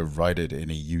willing to write it in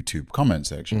a YouTube comment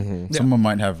section. Someone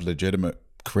might have legitimate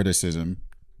criticism.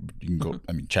 You can go,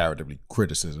 charitably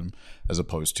criticism, as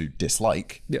opposed to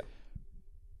dislike. Yeah.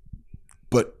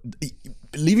 But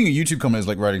leaving a YouTube comment is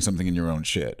like writing something in your own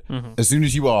shit. As soon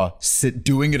as you are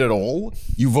doing it at all,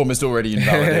 you've almost already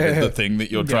invalidated the thing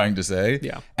that you're trying to say.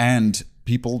 Yeah. And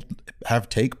people have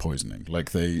take poisoning.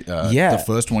 Like the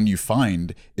first one you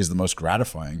find is the most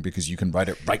gratifying because you can write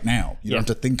it right now. You don't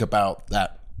have to think about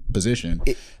that position.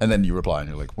 And then you reply and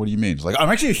you're like, what do you mean? It's like, I'm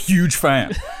actually a huge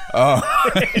fan.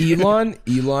 Elon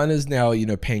is now,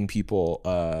 paying people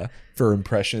for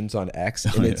impressions on X,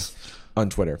 and it's on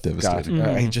Twitter. God,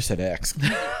 I just said X.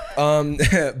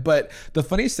 But the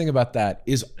funniest thing about that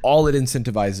is all it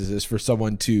incentivizes is for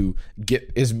someone to get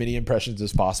as many impressions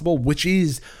as possible, which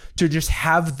is to just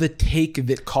have the take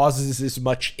that causes as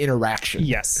much interaction.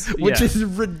 Yes. Which is a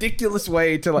ridiculous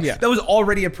way to that was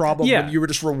already a problem when you were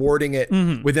just rewarding it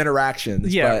with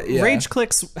interactions. Yeah. But, rage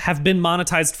clicks have been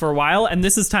monetized for a while, and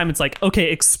this is time it's like,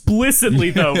 okay, explicitly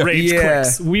though, rage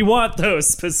clicks. We want those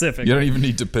specifically. You don't even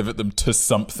need to pivot them to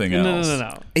something else.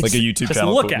 No. Like a YouTube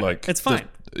channel look called, at like, it's fine.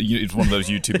 It's one of those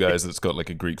YouTube guys that's got like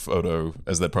a Greek photo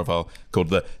as their profile called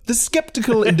the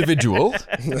skeptical individual,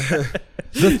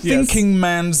 the thinking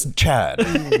man's Chad.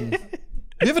 Have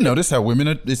you ever noticed how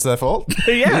women it's their fault?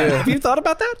 Yeah. Have you thought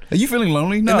about that? Are you feeling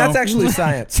lonely? No. And that's actually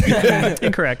science.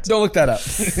 Incorrect. Don't look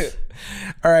that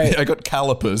All right. I got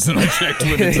calipers and I checked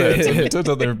women's heads and it turns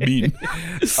out they're mean.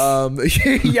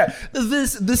 Yeah,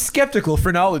 the skeptical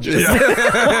phrenologist.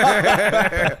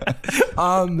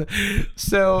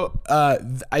 So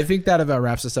I think that about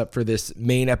wraps us up for this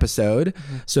main episode.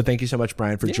 So thank you so much,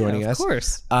 Brian, for joining us. Of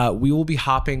course. We will be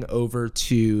hopping over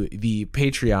to the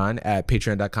Patreon at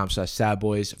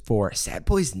patreon.com/sadboys for Sad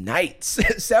Boys Nights.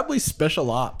 Sad Boys Special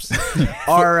Ops.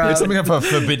 It's something of a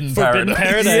Forbidden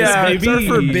Paradise. Yeah, baby. it's our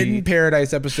Forbidden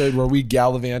Paradise episode where we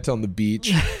gallivant on the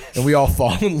beach and we all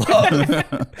fall in love.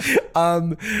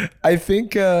 I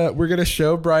think we're gonna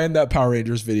show Brian that Power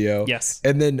Rangers video. Yes.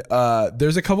 And then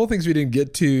there's a couple things we didn't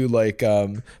get to, like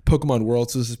Pokemon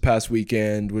Worlds this past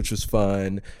weekend, which was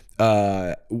fun.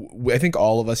 I think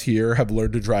all of us here have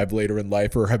learned to drive later in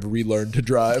life or have relearned to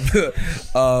drive.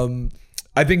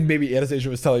 I think maybe Anastasia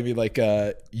was telling me, like,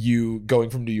 you going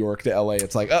from New York to LA,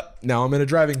 it's like, now I'm in a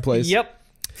driving place. Yep.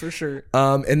 For sure.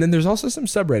 And then there's also some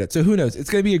subreddits. So who knows? It's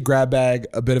going to be a grab bag,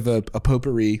 a bit of a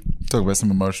potpourri. Talk about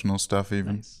some emotional stuff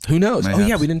even. Nice. Who knows? Mayhaps. Oh,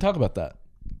 yeah, we didn't talk about that.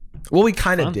 Well, we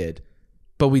kind of did,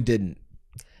 but we didn't.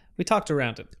 We talked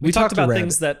around it. We talked talked about around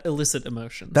things it. that elicit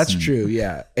emotions. That's true,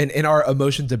 yeah. And our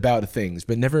emotions about things,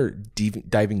 but never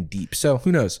diving deep. So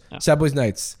who knows? Sad Boys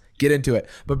Nights. Get into it.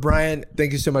 But Brian,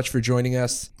 thank you so much for joining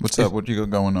us. What's up? What you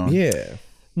got going on? Yeah.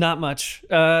 Not much.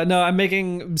 No,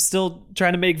 I'm still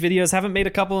trying to make videos. Haven't made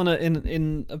a couple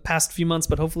in the past few months,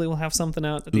 but hopefully we'll have something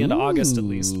out at the end of August at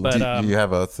least. But Do you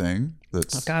have a thing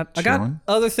that's I got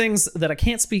other things that I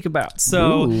can't speak about.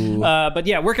 So, but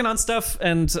yeah, working on stuff,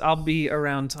 and I'll be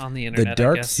around on the internet. The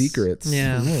dark I guess. secrets.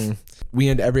 Yeah. Mhm. We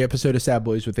end every episode of Sad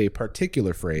Boys with a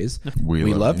particular phrase.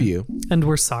 We love you. And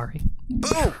we're sorry.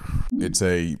 It's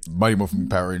a Mighty Morphin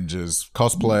Power Rangers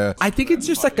cosplayer. I think it's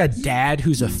just like a dad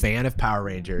who's a fan of Power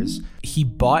Rangers. He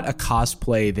bought a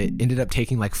cosplay that ended up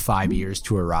taking like 5 years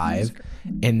to arrive,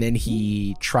 and then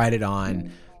he tried it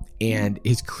on and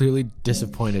is clearly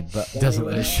disappointed but doesn't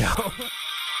let it show.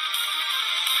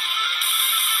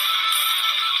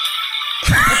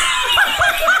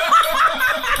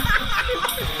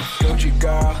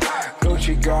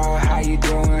 Gucci girl, how you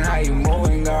doing? How you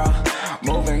moving, girl?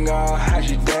 Moving, girl.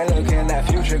 How's your day looking? That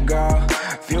future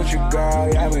girl,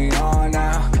 yeah, we on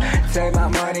now. Take my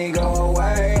money, go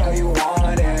away, all you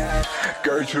want it.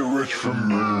 Girl, too rich for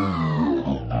me.